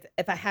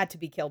 If I had to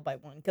be killed by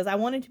one, because I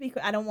wanted to be,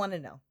 I don't want to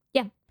know.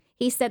 Yeah.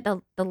 He said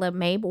the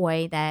LeMay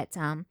boy that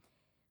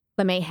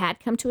LeMay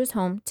had come to his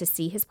home to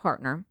see his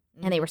partner,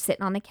 and they were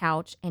sitting on the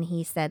couch, and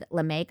he said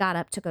LeMay got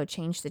up to go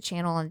change the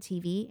channel on the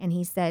TV, and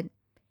he said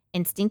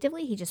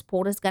instinctively he just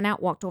pulled his gun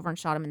out, walked over, and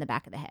shot him in the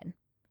back of the head.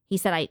 He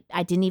said,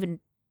 I didn't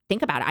even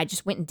think about it. I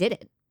just went and did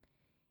it.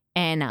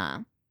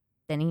 And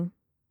then he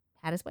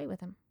had his way with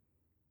him.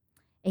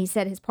 And he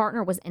said his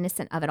partner was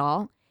innocent of it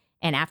all.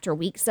 And after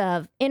weeks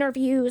of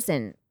interviews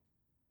and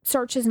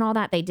searches and all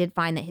that, they did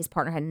find that his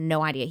partner had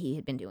no idea he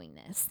had been doing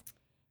this.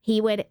 He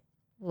would,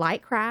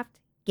 like Kraft,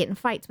 get in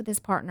fights with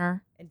his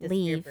partner, and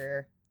leave,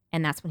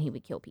 and that's when he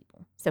would kill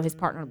people. So his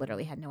partner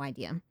literally had no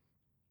idea.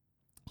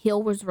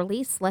 Hill was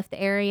released, left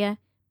the area,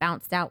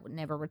 bounced out, would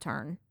never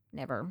return,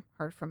 never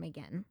heard from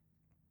again.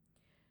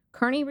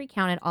 Kearney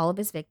recounted all of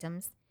his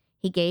victims.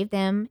 He gave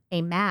them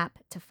a map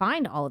to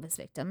find all of his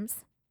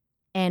victims.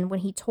 And when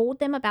he told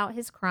them about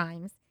his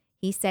crimes,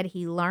 he said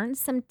he learned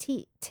some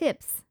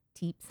tips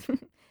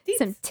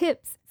and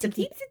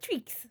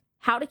tricks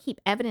how to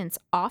keep evidence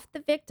off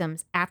the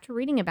victims after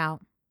reading about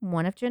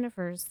one of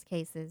Jennifer's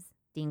cases,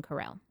 Dean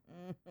Carell.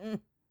 Mm-hmm.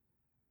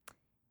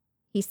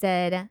 He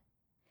said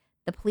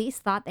the police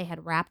thought they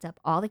had wrapped up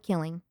all the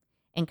killing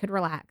and could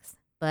relax,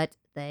 but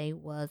they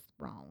was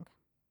wrong.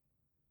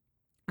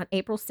 On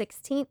April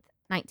 16th,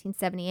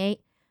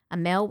 1978, a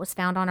male was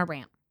found on a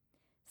ramp.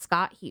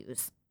 Scott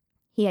Hughes.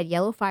 He had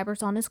yellow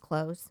fibers on his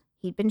clothes.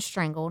 He'd been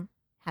strangled,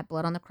 had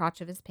blood on the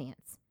crotch of his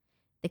pants.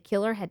 The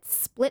killer had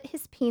split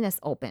his penis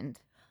open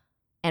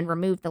and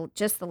removed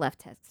just the left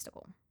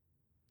testicle.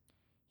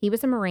 He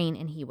was a Marine,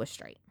 and he was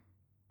straight.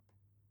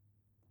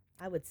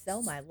 I would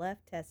sell my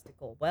left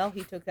testicle. Well,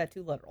 he took that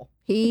too literal.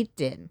 He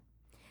did.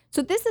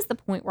 So this is the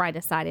point where I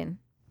decided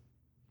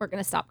we're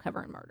going to stop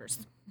covering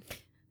murders.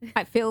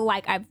 I feel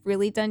like I've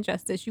really done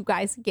justice. You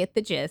guys get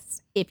the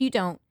gist. If you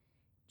don't,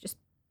 just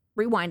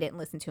rewind it and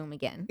listen to him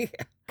again.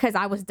 Because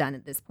I was done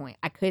at this point.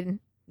 I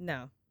couldn't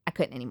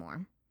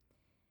anymore.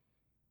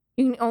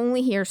 You can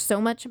only hear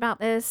so much about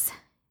this.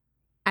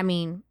 I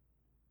mean,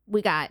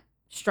 we got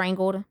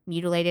strangled,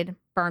 mutilated,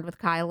 burned with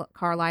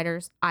car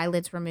lighters,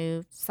 eyelids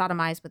removed,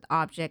 sodomized with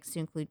objects to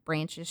include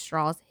branches,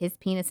 straws, his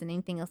penis, and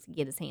anything else he could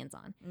get his hands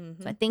on.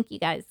 Mm-hmm. So I think you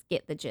guys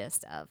get the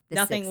gist of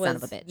this sick son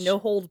of a bitch. No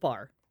holds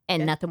bar.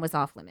 And nothing was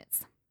off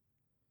limits.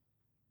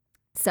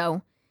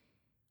 So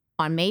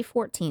on May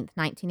 14th,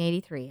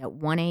 1983, at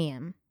 1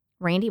 a.m.,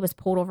 Randy was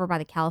pulled over by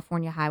the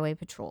California Highway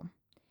Patrol.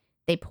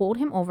 They pulled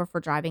him over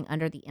for driving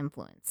under the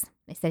influence.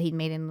 They said he'd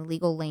made an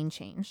illegal lane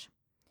change.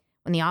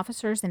 When the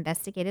officers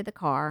investigated the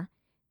car,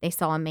 they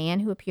saw a man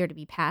who appeared to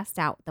be passed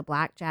out with a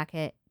black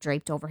jacket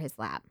draped over his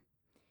lap.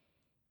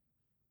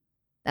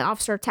 The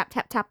officer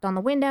tapped on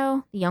the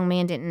window. The young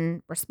man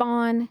didn't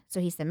respond,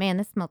 so he said, man,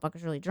 this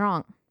motherfucker's really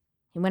drunk.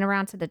 He went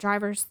around to the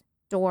driver's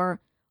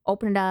door,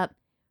 opened it up,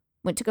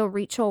 went to go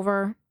reach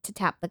over to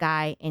tap the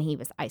guy, and he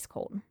was ice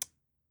cold.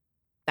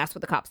 That's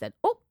what the cop said.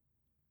 Oh.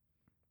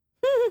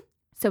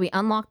 So he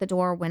unlocked the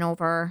door, went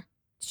over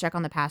to check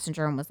on the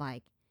passenger, and was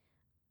like,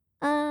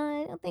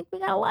 I don't think we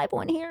got a live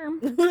one here.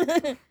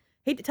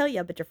 Hate to tell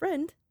you, but your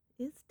friend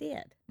is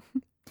dead.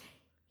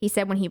 He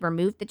said when he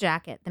removed the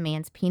jacket, the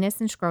man's penis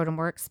and scrotum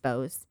were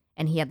exposed,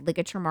 and he had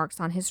ligature marks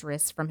on his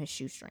wrists from his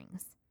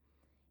shoestrings.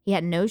 He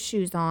had no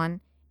shoes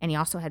on, and he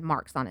also had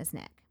marks on his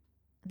neck.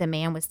 The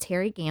man was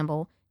Terry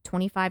Gamble,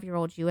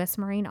 25-year-old U.S.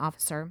 Marine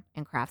officer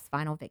and Kraft's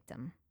final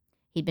victim.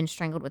 He'd been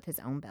strangled with his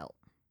own belt.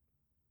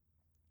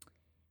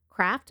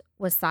 Kraft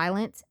was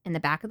silent in the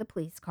back of the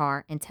police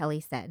car until he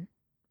said,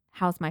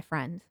 "How's my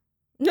friend?"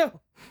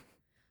 No.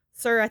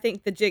 Sir, I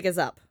think the jig is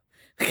up.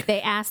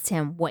 They asked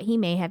him what he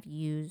may have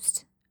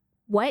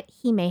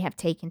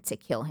taken to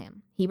kill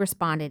him. He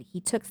responded, he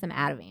took some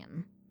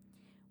Ativan.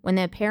 When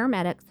the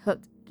paramedics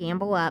hooked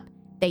Gamble up,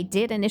 they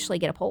did initially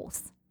get a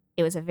pulse.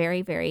 It was a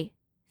very, very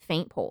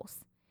faint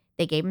pulse.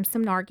 They gave him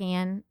some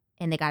Narcan,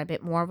 and they got a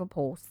bit more of a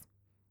pulse.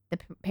 The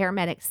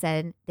paramedics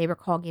said they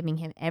recall giving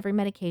him every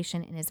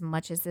medication and as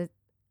much as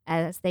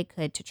they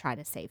could to try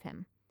to save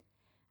him.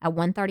 At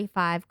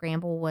 1:35,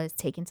 Gamble was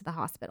taken to the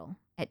hospital.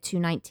 At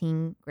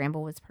 2:19,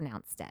 Gamble was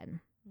pronounced dead.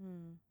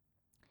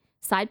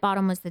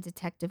 Sidebottom was the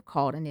detective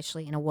called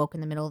initially and awoke in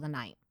the middle of the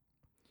night.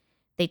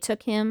 They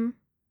told him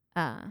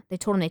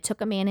they took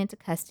a man into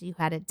custody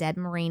who had a dead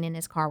Marine in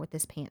his car with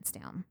his pants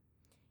down.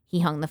 He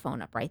hung the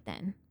phone up right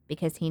then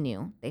because he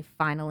knew they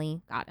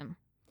finally got him.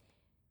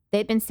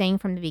 They'd been saying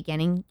from the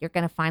beginning, you're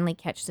going to finally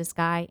catch this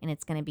guy, and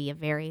it's going to be a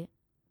very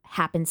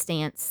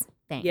happenstance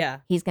thing. Yeah.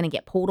 He's going to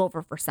get pulled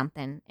over for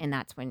something,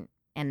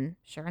 and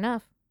sure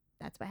enough,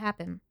 that's what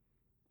happened.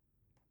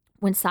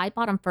 When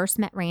Sidebottom first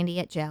met Randy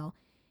at jail,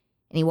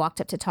 and he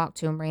walked up to talk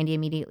to him, Randy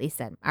immediately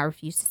said, "I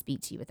refuse to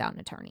speak to you without an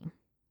attorney."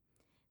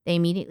 They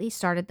immediately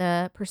started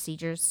the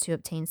procedures to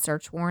obtain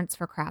search warrants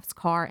for Kraft's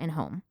car and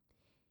home.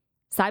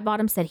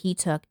 Sidebottom said he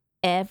took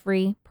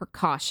every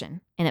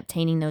precaution in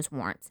obtaining those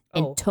warrants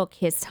and took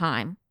his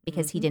time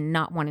because he did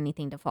not want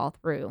anything to fall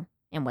through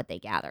in what they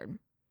gathered.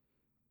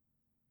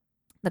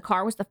 The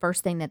car was the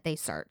first thing that they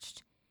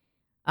searched.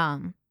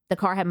 The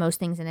car had most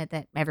things in it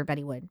that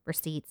everybody would.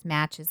 Receipts,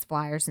 matches,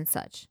 flyers, and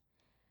such.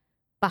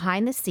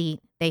 Behind the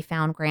seat, they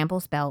found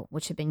Gamble's belt,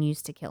 which had been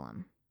used to kill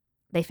him.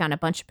 They found a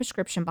bunch of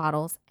prescription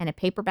bottles and a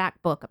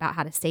paperback book about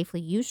how to safely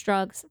use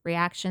drugs,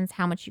 reactions,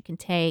 how much you can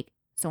take,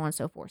 so on and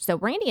so forth. So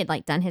Randy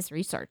had done his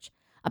research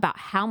about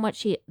how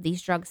much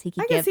these drugs he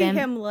could give them.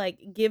 I can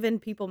see him giving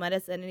people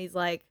medicine, and he's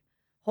like,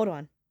 "Hold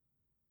on,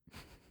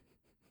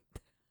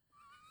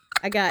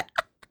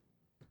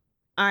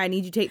 I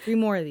need you to take 3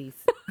 more of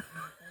these."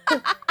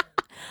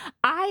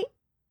 I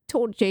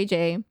told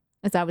JJ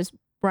as I was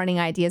running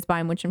ideas by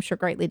him, which I'm sure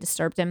greatly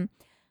disturbed him.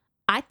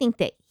 I think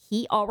that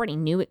he already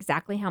knew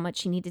exactly how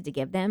much he needed to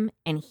give them,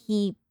 and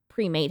he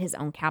pre-made his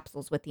own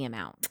capsules with the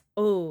amount.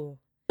 Oh,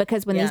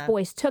 because when these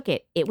boys took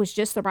it, it was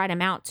just the right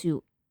amount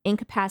to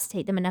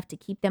incapacitate them enough to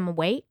keep them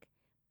awake,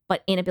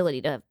 but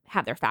inability to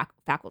have their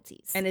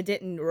faculties. And it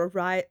didn't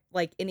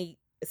any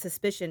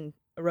suspicion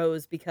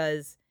arose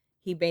because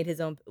he made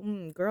his own.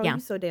 Girl, you're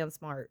so damn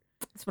smart.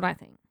 That's what I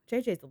think.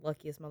 JJ's the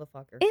luckiest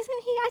motherfucker.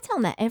 Isn't he? I tell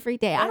him that every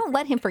day. I don't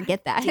let him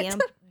forget that. Damn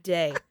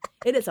day.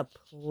 It is a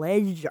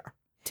pleasure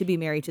to be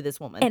married to this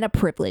woman. And a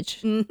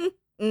privilege.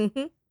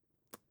 Mm-hmm.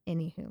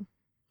 Anywho.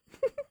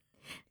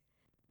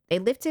 They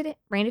lifted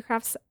Randy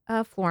Kraft's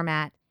floor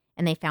mat,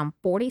 and they found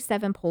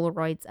 47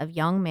 Polaroids of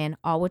young men,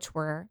 all which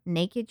were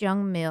naked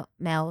young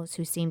males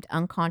who seemed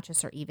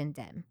unconscious or even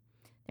dead.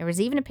 There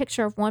was even a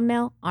picture of one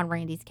male on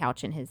Randy's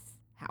couch in his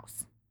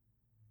house.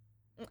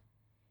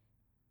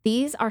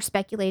 These are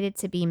speculated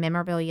to be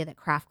memorabilia that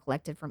Kraft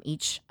collected from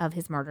each of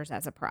his murders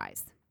as a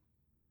prize.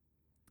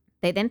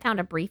 They then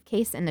found a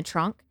briefcase in the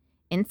trunk.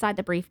 Inside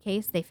the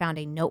briefcase, they found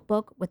a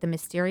notebook with a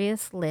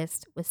mysterious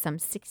list with some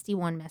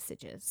 61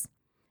 messages.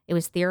 It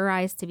was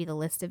theorized to be the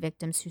list of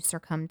victims who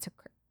succumbed to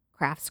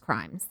Kraft's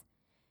crimes.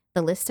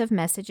 The list of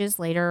messages,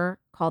 later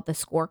called the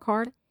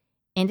scorecard,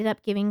 ended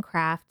up giving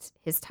Kraft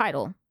his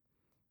title.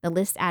 The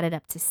list added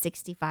up to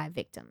 65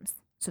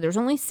 victims. So there's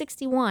only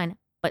 61,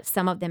 but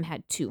some of them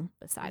had 2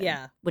 beside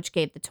him, which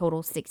gave the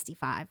total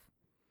 65.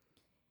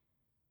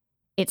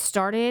 It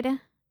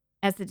started,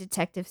 as the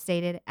detective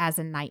stated, as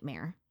a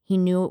nightmare. He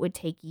knew it would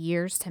take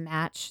years to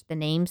match the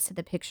names to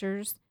the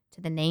pictures,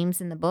 to the names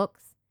in the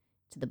books,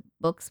 to the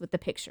books with the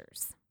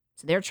pictures.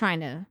 So they're trying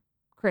to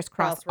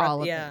crisscross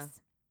all of this.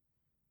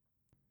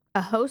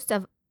 A host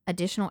of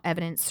additional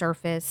evidence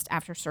surfaced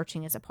after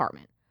searching his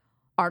apartment.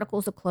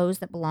 Articles of clothes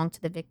that belonged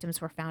to the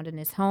victims were found in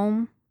his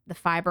home. The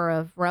fiber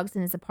of rugs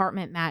in his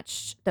apartment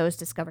matched those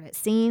discovered at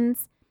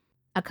scenes.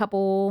 A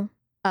couple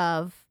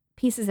of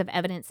pieces of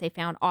evidence they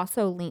found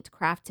also linked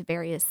Kraft to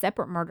various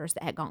separate murders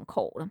that had gone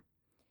cold.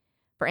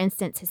 For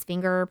instance, his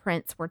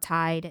fingerprints were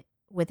tied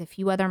with a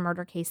few other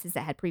murder cases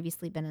that had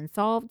previously been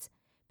unsolved.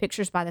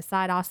 Pictures by the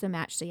side also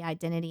matched the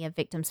identity of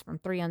victims from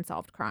 3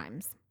 unsolved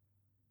crimes.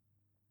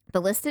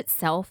 The list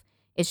itself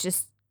is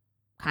just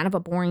kind of a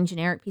boring,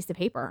 generic piece of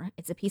paper.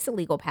 It's a piece of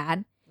legal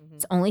pad. Mm-hmm.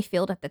 It's only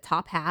filled at the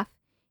top half.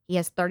 He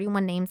has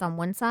 31 names on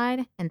one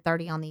side and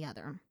 30 on the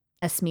other.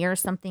 A smear of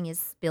something is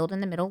spilled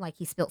in the middle, like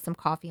he spilled some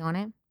coffee on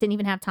it. Didn't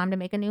even have time to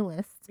make a new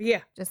list.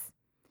 Yeah. Just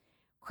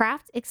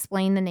Kraft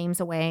explained the names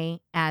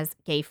away as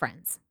gay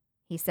friends.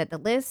 He said the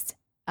list,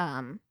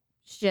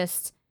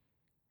 just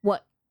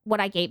what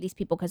I gave these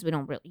people because we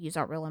don't use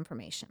our real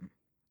information.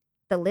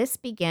 The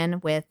list began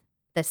with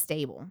the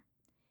stable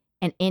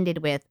and ended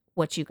with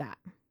what you got.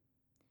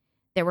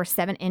 There were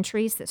 7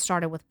 entries that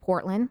started with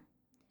Portland.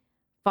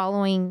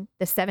 Following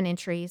the 7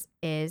 entries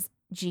is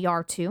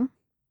GR2,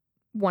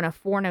 one of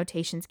 4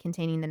 notations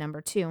containing the number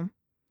 2.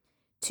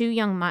 2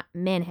 young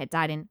men had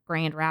died in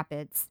Grand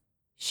Rapids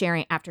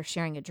after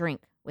sharing a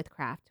drink with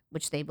Kraft,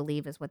 which they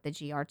believe is what the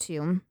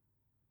GR2.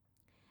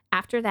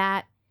 After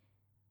that,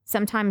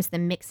 sometimes the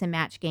mix and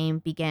match game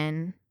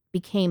became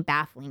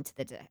baffling to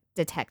the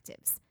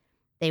detectives.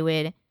 They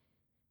would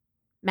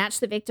match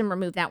the victim,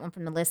 remove that one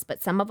from the list,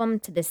 but some of them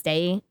to this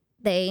day,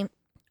 they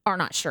are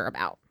not sure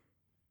about.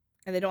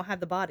 And they don't have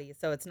the body,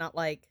 so it's not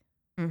like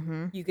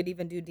Mm-hmm. you could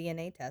even do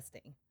DNA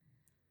testing.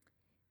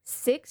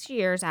 6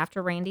 years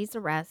after Randy's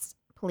arrest,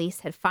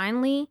 police had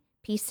finally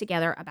pieced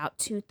together about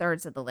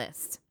 2/3 of the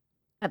list.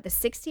 Of the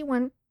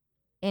 61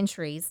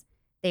 entries,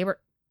 they were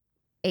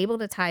able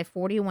to tie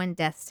 41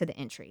 deaths to the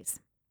entries.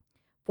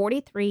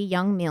 43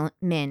 young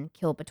men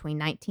killed between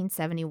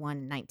 1971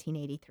 and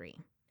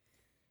 1983.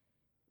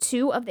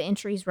 2 of the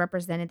entries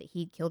represented that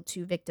he'd killed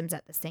 2 victims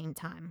at the same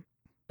time,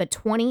 but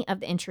 20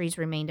 of the entries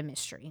remained a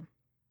mystery.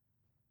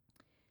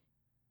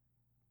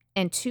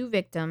 And 2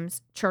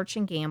 victims, Church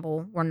and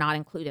Gamble, were not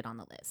included on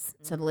the list.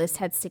 So the list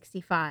had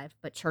 65,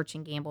 but Church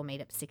and Gamble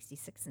made up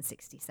 66 and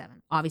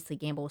 67. Obviously,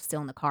 Gamble was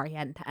still in the car. He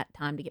hadn't had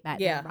time to get back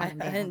there. Yeah,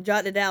 I hadn't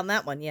jotted down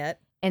that one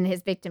yet. And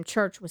his victim,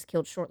 Church, was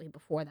killed shortly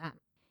before that.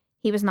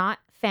 He had not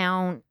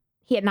found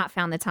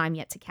the time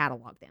yet to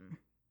catalog them.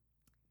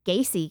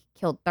 Gacy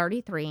killed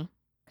 33,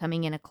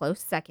 coming in a close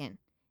second,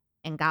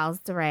 and Giles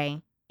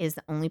DeRay is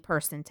the only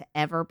person to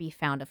ever be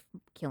found of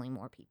killing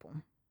more people.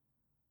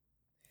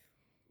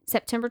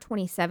 September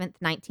 27th,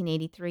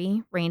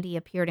 1983, Randy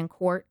appeared in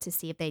court to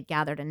see if they'd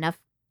gathered enough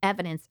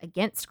evidence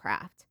against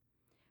Kraft.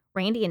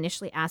 Randy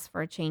initially asked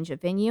for a change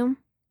of venue,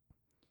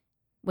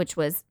 which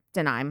was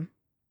denied.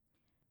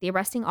 The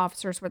arresting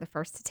officers were the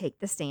first to take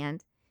the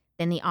stand,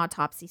 then the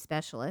autopsy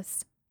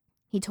specialist.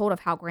 He told of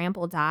how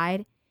Gramble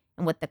died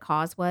and what the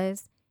cause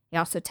was. He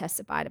also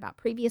testified about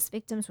previous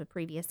victims with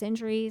previous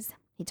injuries.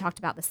 He talked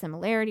about the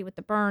similarity with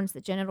the burns,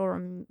 the genital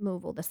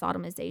removal, the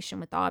sodomization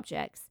with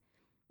objects.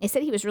 They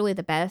said he was really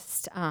the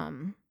best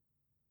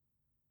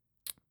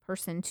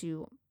person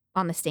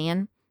on the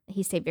stand.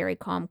 He stayed very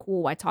calm,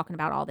 cool while talking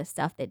about all this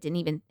stuff that didn't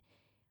even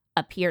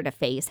appear to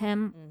faze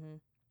him. Mm-hmm.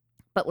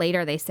 But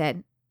later they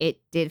said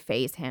it did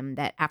faze him,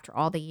 that after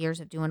all the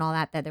years of doing all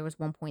that there was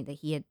one point that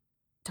he had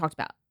talked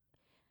about,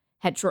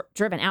 had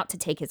driven out to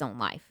take his own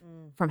life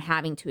from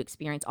having to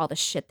experience all the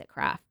shit that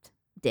Kraft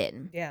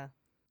did. Yeah.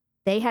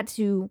 They had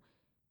to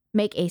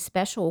make a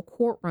special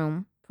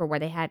courtroom for where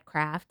they had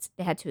Kraft.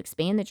 They had to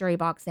expand the jury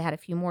box. They had a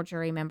few more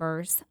jury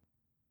members.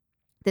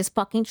 This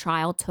fucking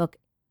trial took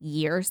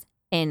years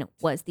and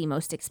was the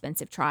most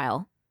expensive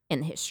trial in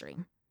the history.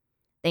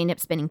 They ended up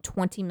spending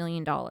 $20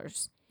 million.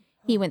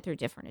 He went through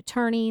different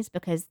attorneys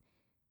because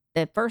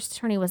the first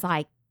attorney was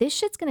like, this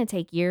shit's going to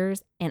take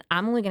years and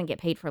I'm only going to get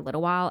paid for a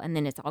little while and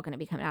then it's all going to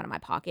be coming out of my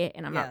pocket.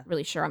 And I'm not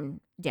really sure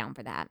I'm down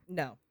for that.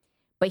 No.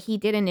 But he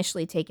did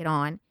initially take it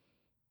on.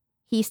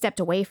 He stepped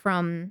away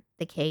from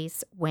the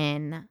case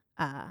when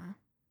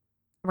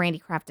Randy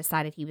Kraft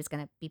decided he was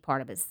going to be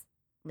part of his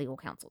legal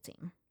counsel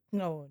team.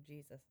 No,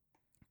 Jesus.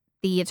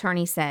 The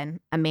attorney said,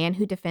 a man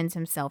who defends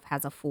himself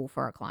has a fool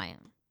for a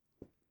client.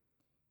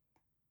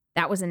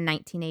 That was in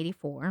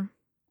 1984.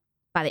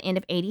 By the end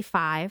of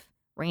 85,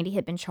 Randy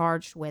had been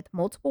charged with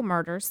multiple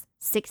murders,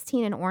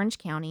 16 in Orange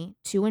County,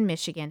 2 in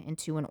Michigan, and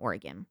 2 in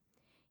Oregon.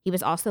 He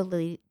was also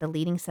the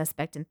leading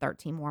suspect in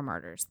 13 more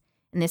murders,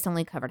 and this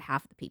only covered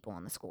half of the people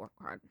on the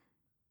scorecard.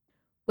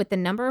 With the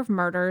number of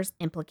murders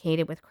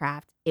implicated with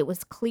Kraft, it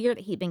was clear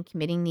that he'd been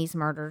committing these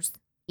murders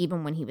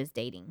even when he was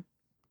dating.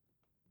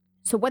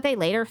 So what they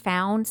later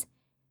found,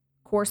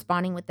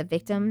 corresponding with the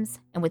victims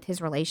and with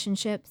his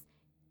relationships,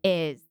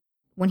 is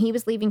when he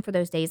was leaving for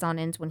those days on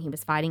end, when he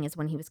was fighting, is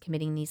when he was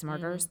committing these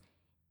murders.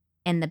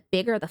 And the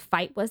bigger the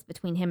fight was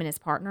between him and his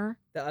partner,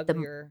 the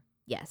uglier.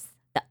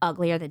 The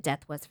uglier the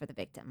death was for the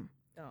victim.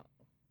 Oh.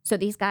 So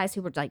these guys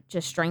who were like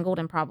just strangled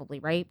and probably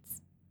raped,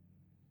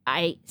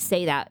 I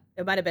say that.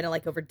 It might have been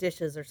like over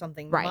dishes or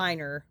something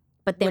minor.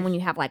 But then when you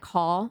have like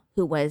Hall,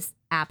 who was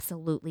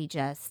absolutely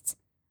just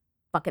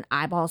fucking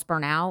eyeballs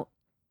burnt out,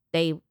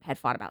 they had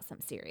fought about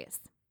something serious.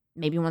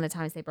 Maybe one of the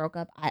times they broke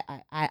up,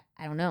 I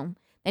don't know.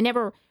 They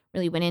never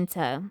really went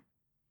into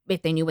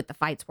if they knew what the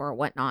fights were or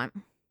whatnot.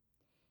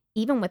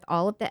 Even with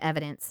all of the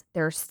evidence,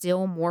 there are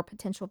still more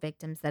potential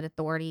victims that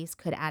authorities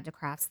could add to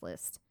Kraft's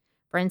list.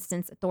 For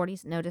instance,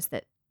 authorities noticed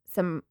that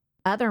some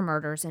other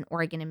murders in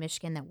Oregon and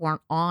Michigan that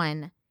weren't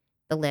on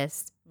the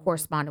list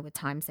corresponded with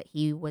times that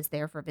he was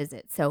there for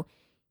visits. So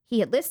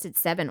he had listed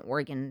 7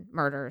 Oregon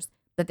murders,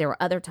 but there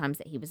were other times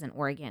that he was in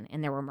Oregon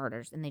and there were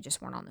murders and they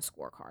just weren't on the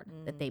scorecard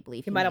that they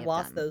believe He he might may have have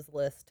lost done. those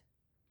lists.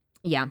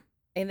 Yeah.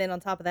 And then on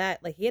top of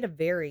that, like, he had a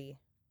very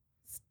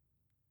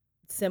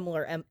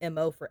similar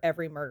MO for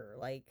every murder.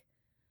 Like,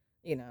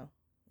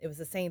 it was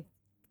the same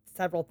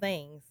several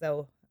things.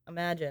 So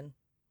imagine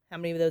how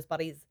many of those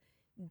bodies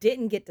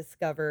didn't get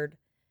discovered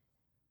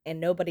and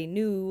nobody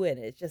knew. And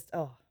it's just,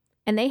 oh.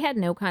 And they had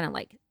no kind of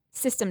like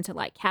system to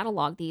like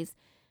catalog these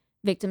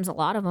victims. A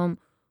lot of them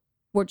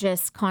were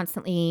just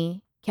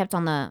constantly kept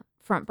on the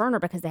front burner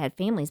because they had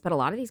families. But a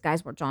lot of these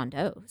guys were John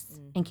Does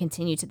and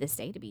continue to this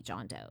day to be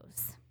John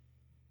Does.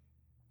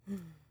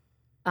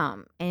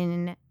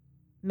 In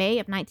May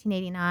of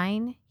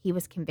 1989, he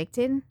was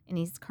convicted and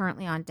he's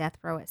currently on death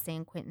row at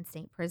San Quentin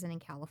State Prison in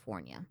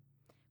California.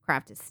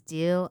 Kraft is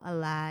still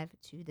alive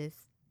to this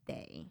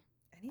day.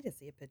 I need to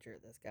see a picture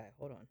of this guy.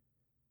 Hold on.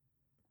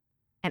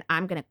 And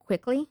I'm going to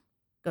quickly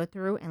go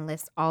through and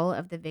list all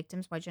of the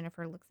victims while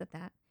Jennifer looks at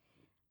that,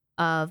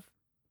 of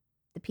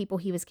the people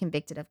he was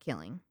convicted of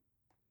killing.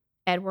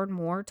 Edward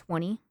Moore,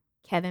 20.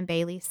 Kevin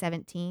Bailey,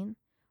 17.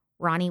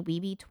 Ronnie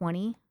Wiebe,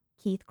 20.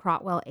 Keith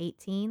Crotwell,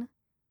 18.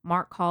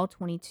 Mark Hall,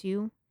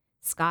 22.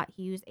 Scott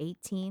Hughes,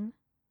 18.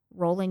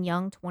 Roland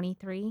Young,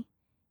 23.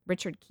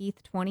 Richard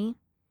Keith, 20.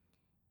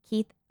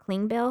 Keith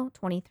Klingbeil,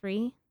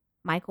 23.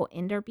 Michael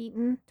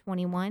Enderbeaton,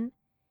 21.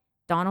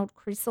 Donald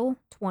Creasel,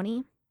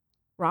 20.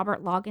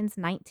 Robert Loggins,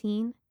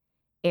 19.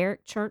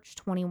 Eric Church,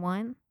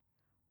 21.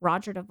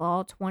 Roger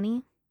Duvall,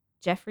 20.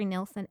 Jeffrey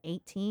Nelson,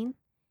 18.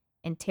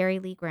 And Terry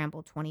Lee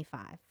Gramble,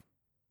 25.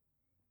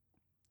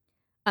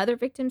 Other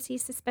victims he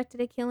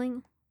suspected of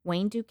killing: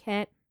 Wayne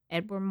Duquette,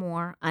 Edward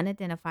Moore,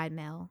 unidentified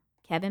male;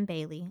 Kevin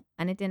Bailey,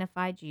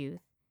 unidentified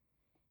youth;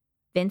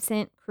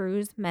 Vincent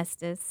Cruz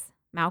Mestis,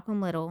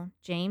 Malcolm Little,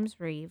 James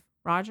Reeve,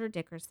 Roger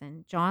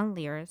Dickerson, John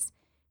Learis,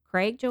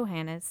 Craig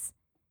Johannes,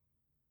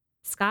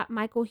 Scott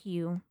Michael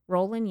Hugh,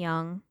 Roland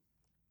Young,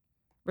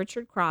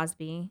 Richard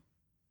Crosby,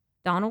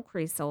 Donald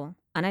Creasel,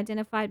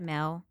 unidentified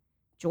male;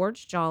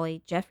 George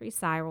Jolly, Jeffrey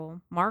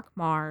Cyril, Mark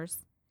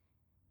Mars,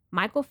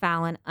 Michael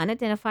Fallon,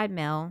 unidentified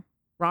male;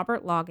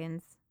 Robert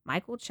Loggins,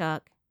 Michael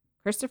Chuck,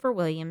 Christopher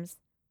Williams,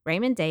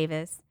 Raymond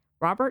Davis,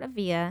 Robert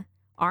Avia,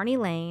 Arnie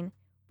Lane,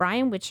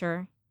 Brian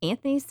Witcher,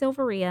 Anthony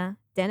Silveria,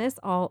 Dennis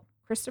Alt,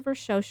 Christopher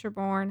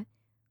Schosherborn,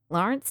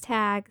 Lawrence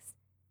Taggs,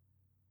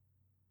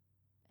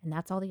 and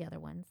that's all the other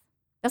ones.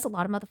 That's a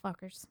lot of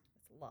motherfuckers.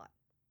 That's a lot.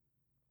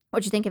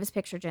 What'd you think of his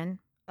picture, Jen?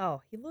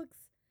 Oh, he looks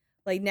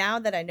like, now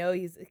that I know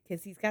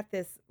because he's got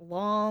this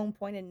long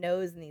pointed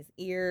nose and these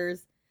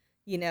ears,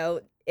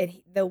 and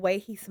the way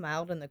he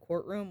smiled in the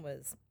courtroom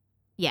was.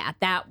 Yeah,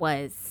 that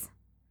was.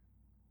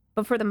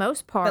 But for the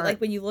most part. But like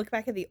when you look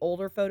back at the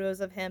older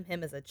photos of him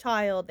as a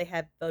child, they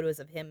have photos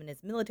of him in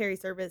his military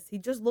service. He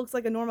just looks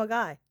like a normal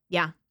guy.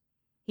 Yeah,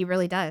 he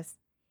really does.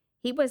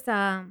 He was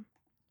a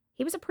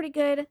pretty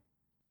good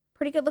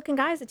looking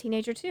guy as a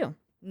teenager too.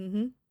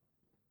 Mm-hmm.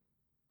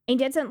 He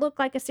doesn't look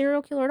like a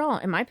serial killer at all,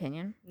 in my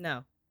opinion.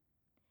 No.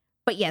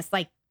 But yes,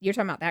 like you're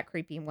talking about that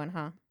creepy one,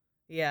 huh?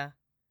 Yeah.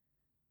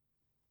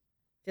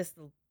 Just,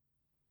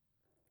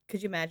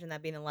 could you imagine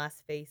that being the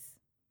last face?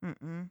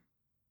 Mm-mm.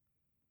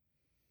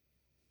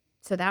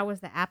 So that was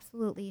the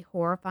absolutely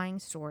horrifying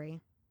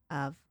story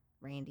of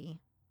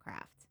Randy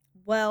Kraft.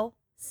 Well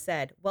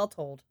said. Well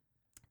told.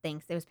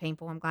 Thanks. It was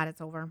painful. I'm glad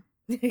it's over.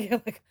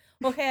 You're like,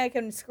 okay, I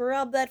can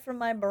scrub that from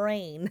my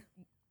brain.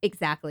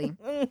 Exactly.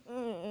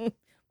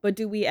 But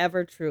do we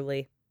ever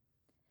truly?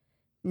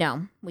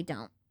 No, we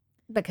don't.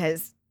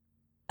 Because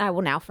I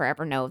will now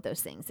forever know of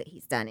those things that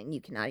he's done, and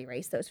you cannot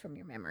erase those from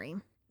your memory.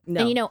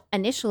 No. And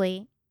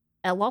initially,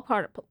 a long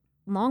part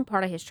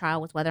of his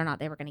trial was whether or not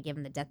they were going to give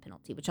him the death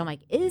penalty, which I'm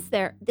like,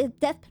 the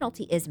death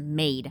penalty is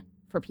made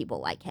for people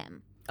like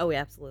him. Oh, yeah,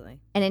 absolutely.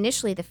 And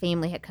initially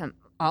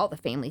all the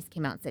families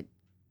came out and said,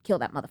 kill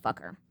that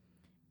motherfucker.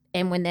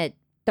 And when the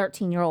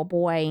 13-year-old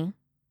boy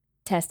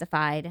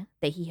testified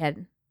that he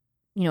had,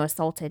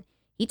 assaulted,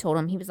 he told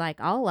him, he was like,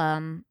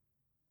 I'll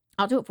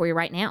do it for you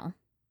right now.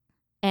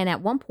 And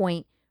at one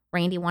point,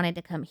 Randy wanted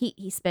to come.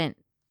 He spent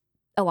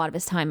a lot of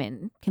his time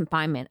in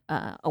confinement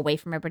away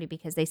from everybody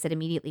because they said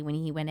immediately when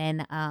he went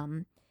in,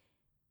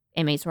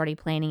 inmates were already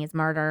planning his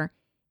murder.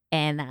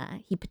 And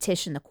he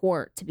petitioned the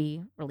court to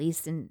be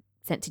released and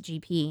sent to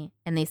GP.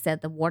 And they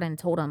said the warden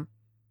told him,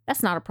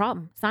 that's not a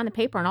problem. Sign the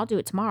paper and I'll do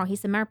it tomorrow. He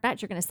said, matter of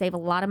fact, you're going to save a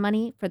lot of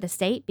money for the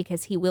state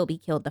because he will be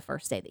killed the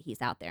first day that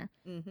he's out there.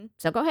 Mm-hmm.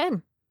 So go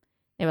ahead.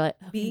 They were like,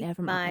 okay, be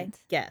never mind. my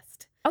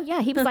guest. Oh,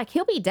 yeah. He was like,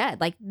 he'll be dead.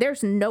 Like,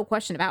 there's no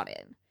question about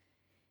it.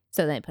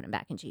 So then they put him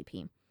back in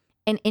GP.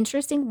 An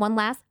interesting one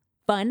last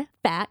fun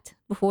fact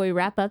before we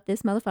wrap up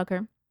this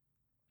motherfucker.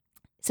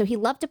 So he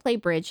loved to play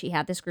bridge. He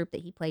had this group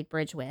that he played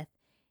bridge with.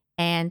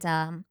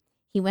 And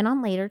he went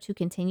on later to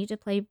continue to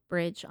play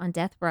bridge on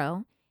death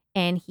row.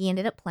 And he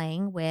ended up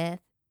playing with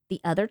the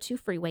other 2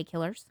 freeway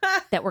killers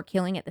that were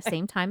killing at the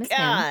same time as him.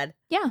 God.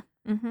 Yeah.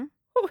 Mm-hmm.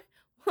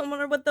 I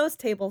wonder what those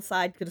table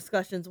side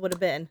discussions would have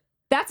been.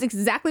 That's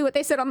exactly what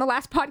they said on the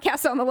last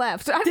podcast on the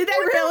left. Did they wonder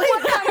really?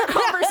 What kind of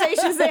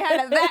conversations they had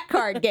at that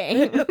card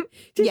game?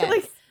 Just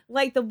Yes.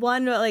 like the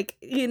one, like,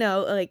 you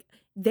know, like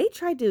they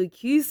tried to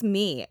accuse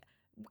me.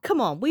 Come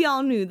on, we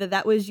all knew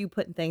that was you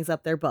putting things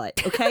up their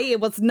butt, okay? It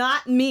was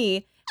not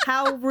me.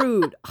 How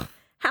rude.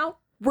 How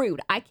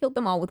rude. I killed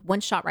them all with one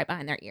shot right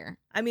behind their ear.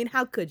 I mean,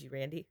 how could you,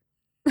 Randy?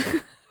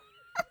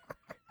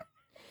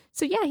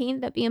 So yeah, he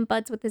ended up being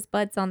buds with his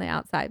buds on the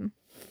outside.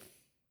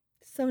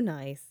 So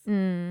nice.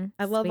 I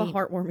love a Sweet.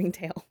 heartwarming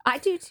tale. I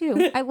do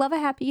too. I love a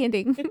happy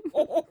ending.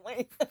 Oh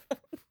my God.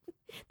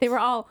 They were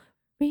all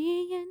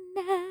reunited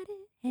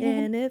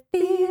And it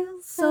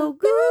feels so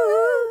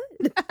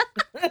good.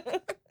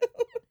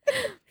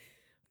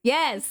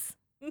 Yes.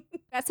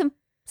 Got some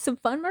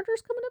fun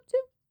murders coming up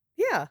too.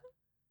 Yeah.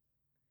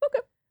 Okay.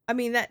 I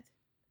mean, that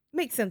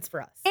makes sense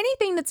for us.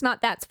 Anything that's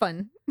not that's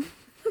fun.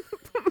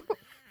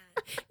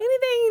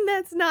 Anything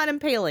that's not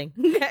impaling.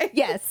 Okay.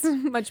 Yes,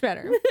 much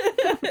better.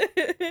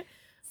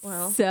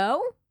 Well,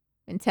 So,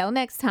 until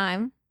next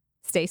time,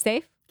 stay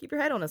safe. keep your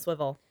head on a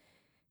swivel.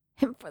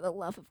 And for the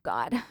love of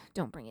God,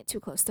 don't bring it too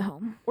close to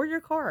home. Or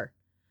your car.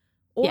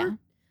 Or, Yeah.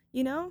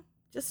 you know,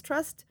 just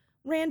trust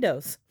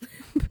randos.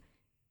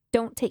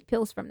 Don't take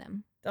pills from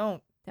them.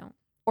 Don't.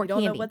 Or You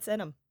don't candy. know what's in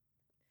them.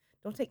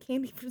 Don't take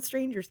candy from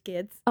strangers,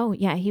 kids. Oh,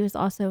 yeah. He was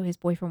also, his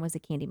boyfriend was a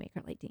candy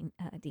maker like Dean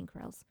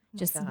Carell's. my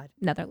Just God.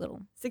 another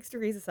little 6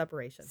 degrees of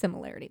separation.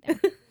 similarity there.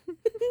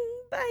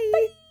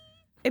 Bye.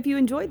 If you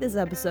enjoyed this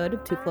episode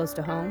of Too Close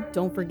to Home,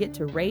 don't forget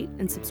to rate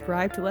and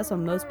subscribe to us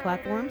on most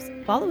platforms.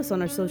 Follow us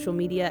on our social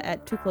media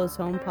at Too Close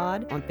Home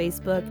Pod on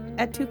Facebook,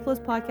 at Too Close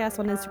Podcast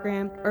on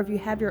Instagram, or if you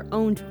have your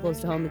own Too Close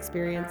to Home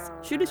experience,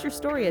 shoot us your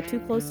story at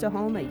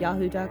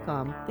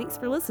tooclosetohome@yahoo.com. Thanks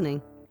for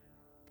listening.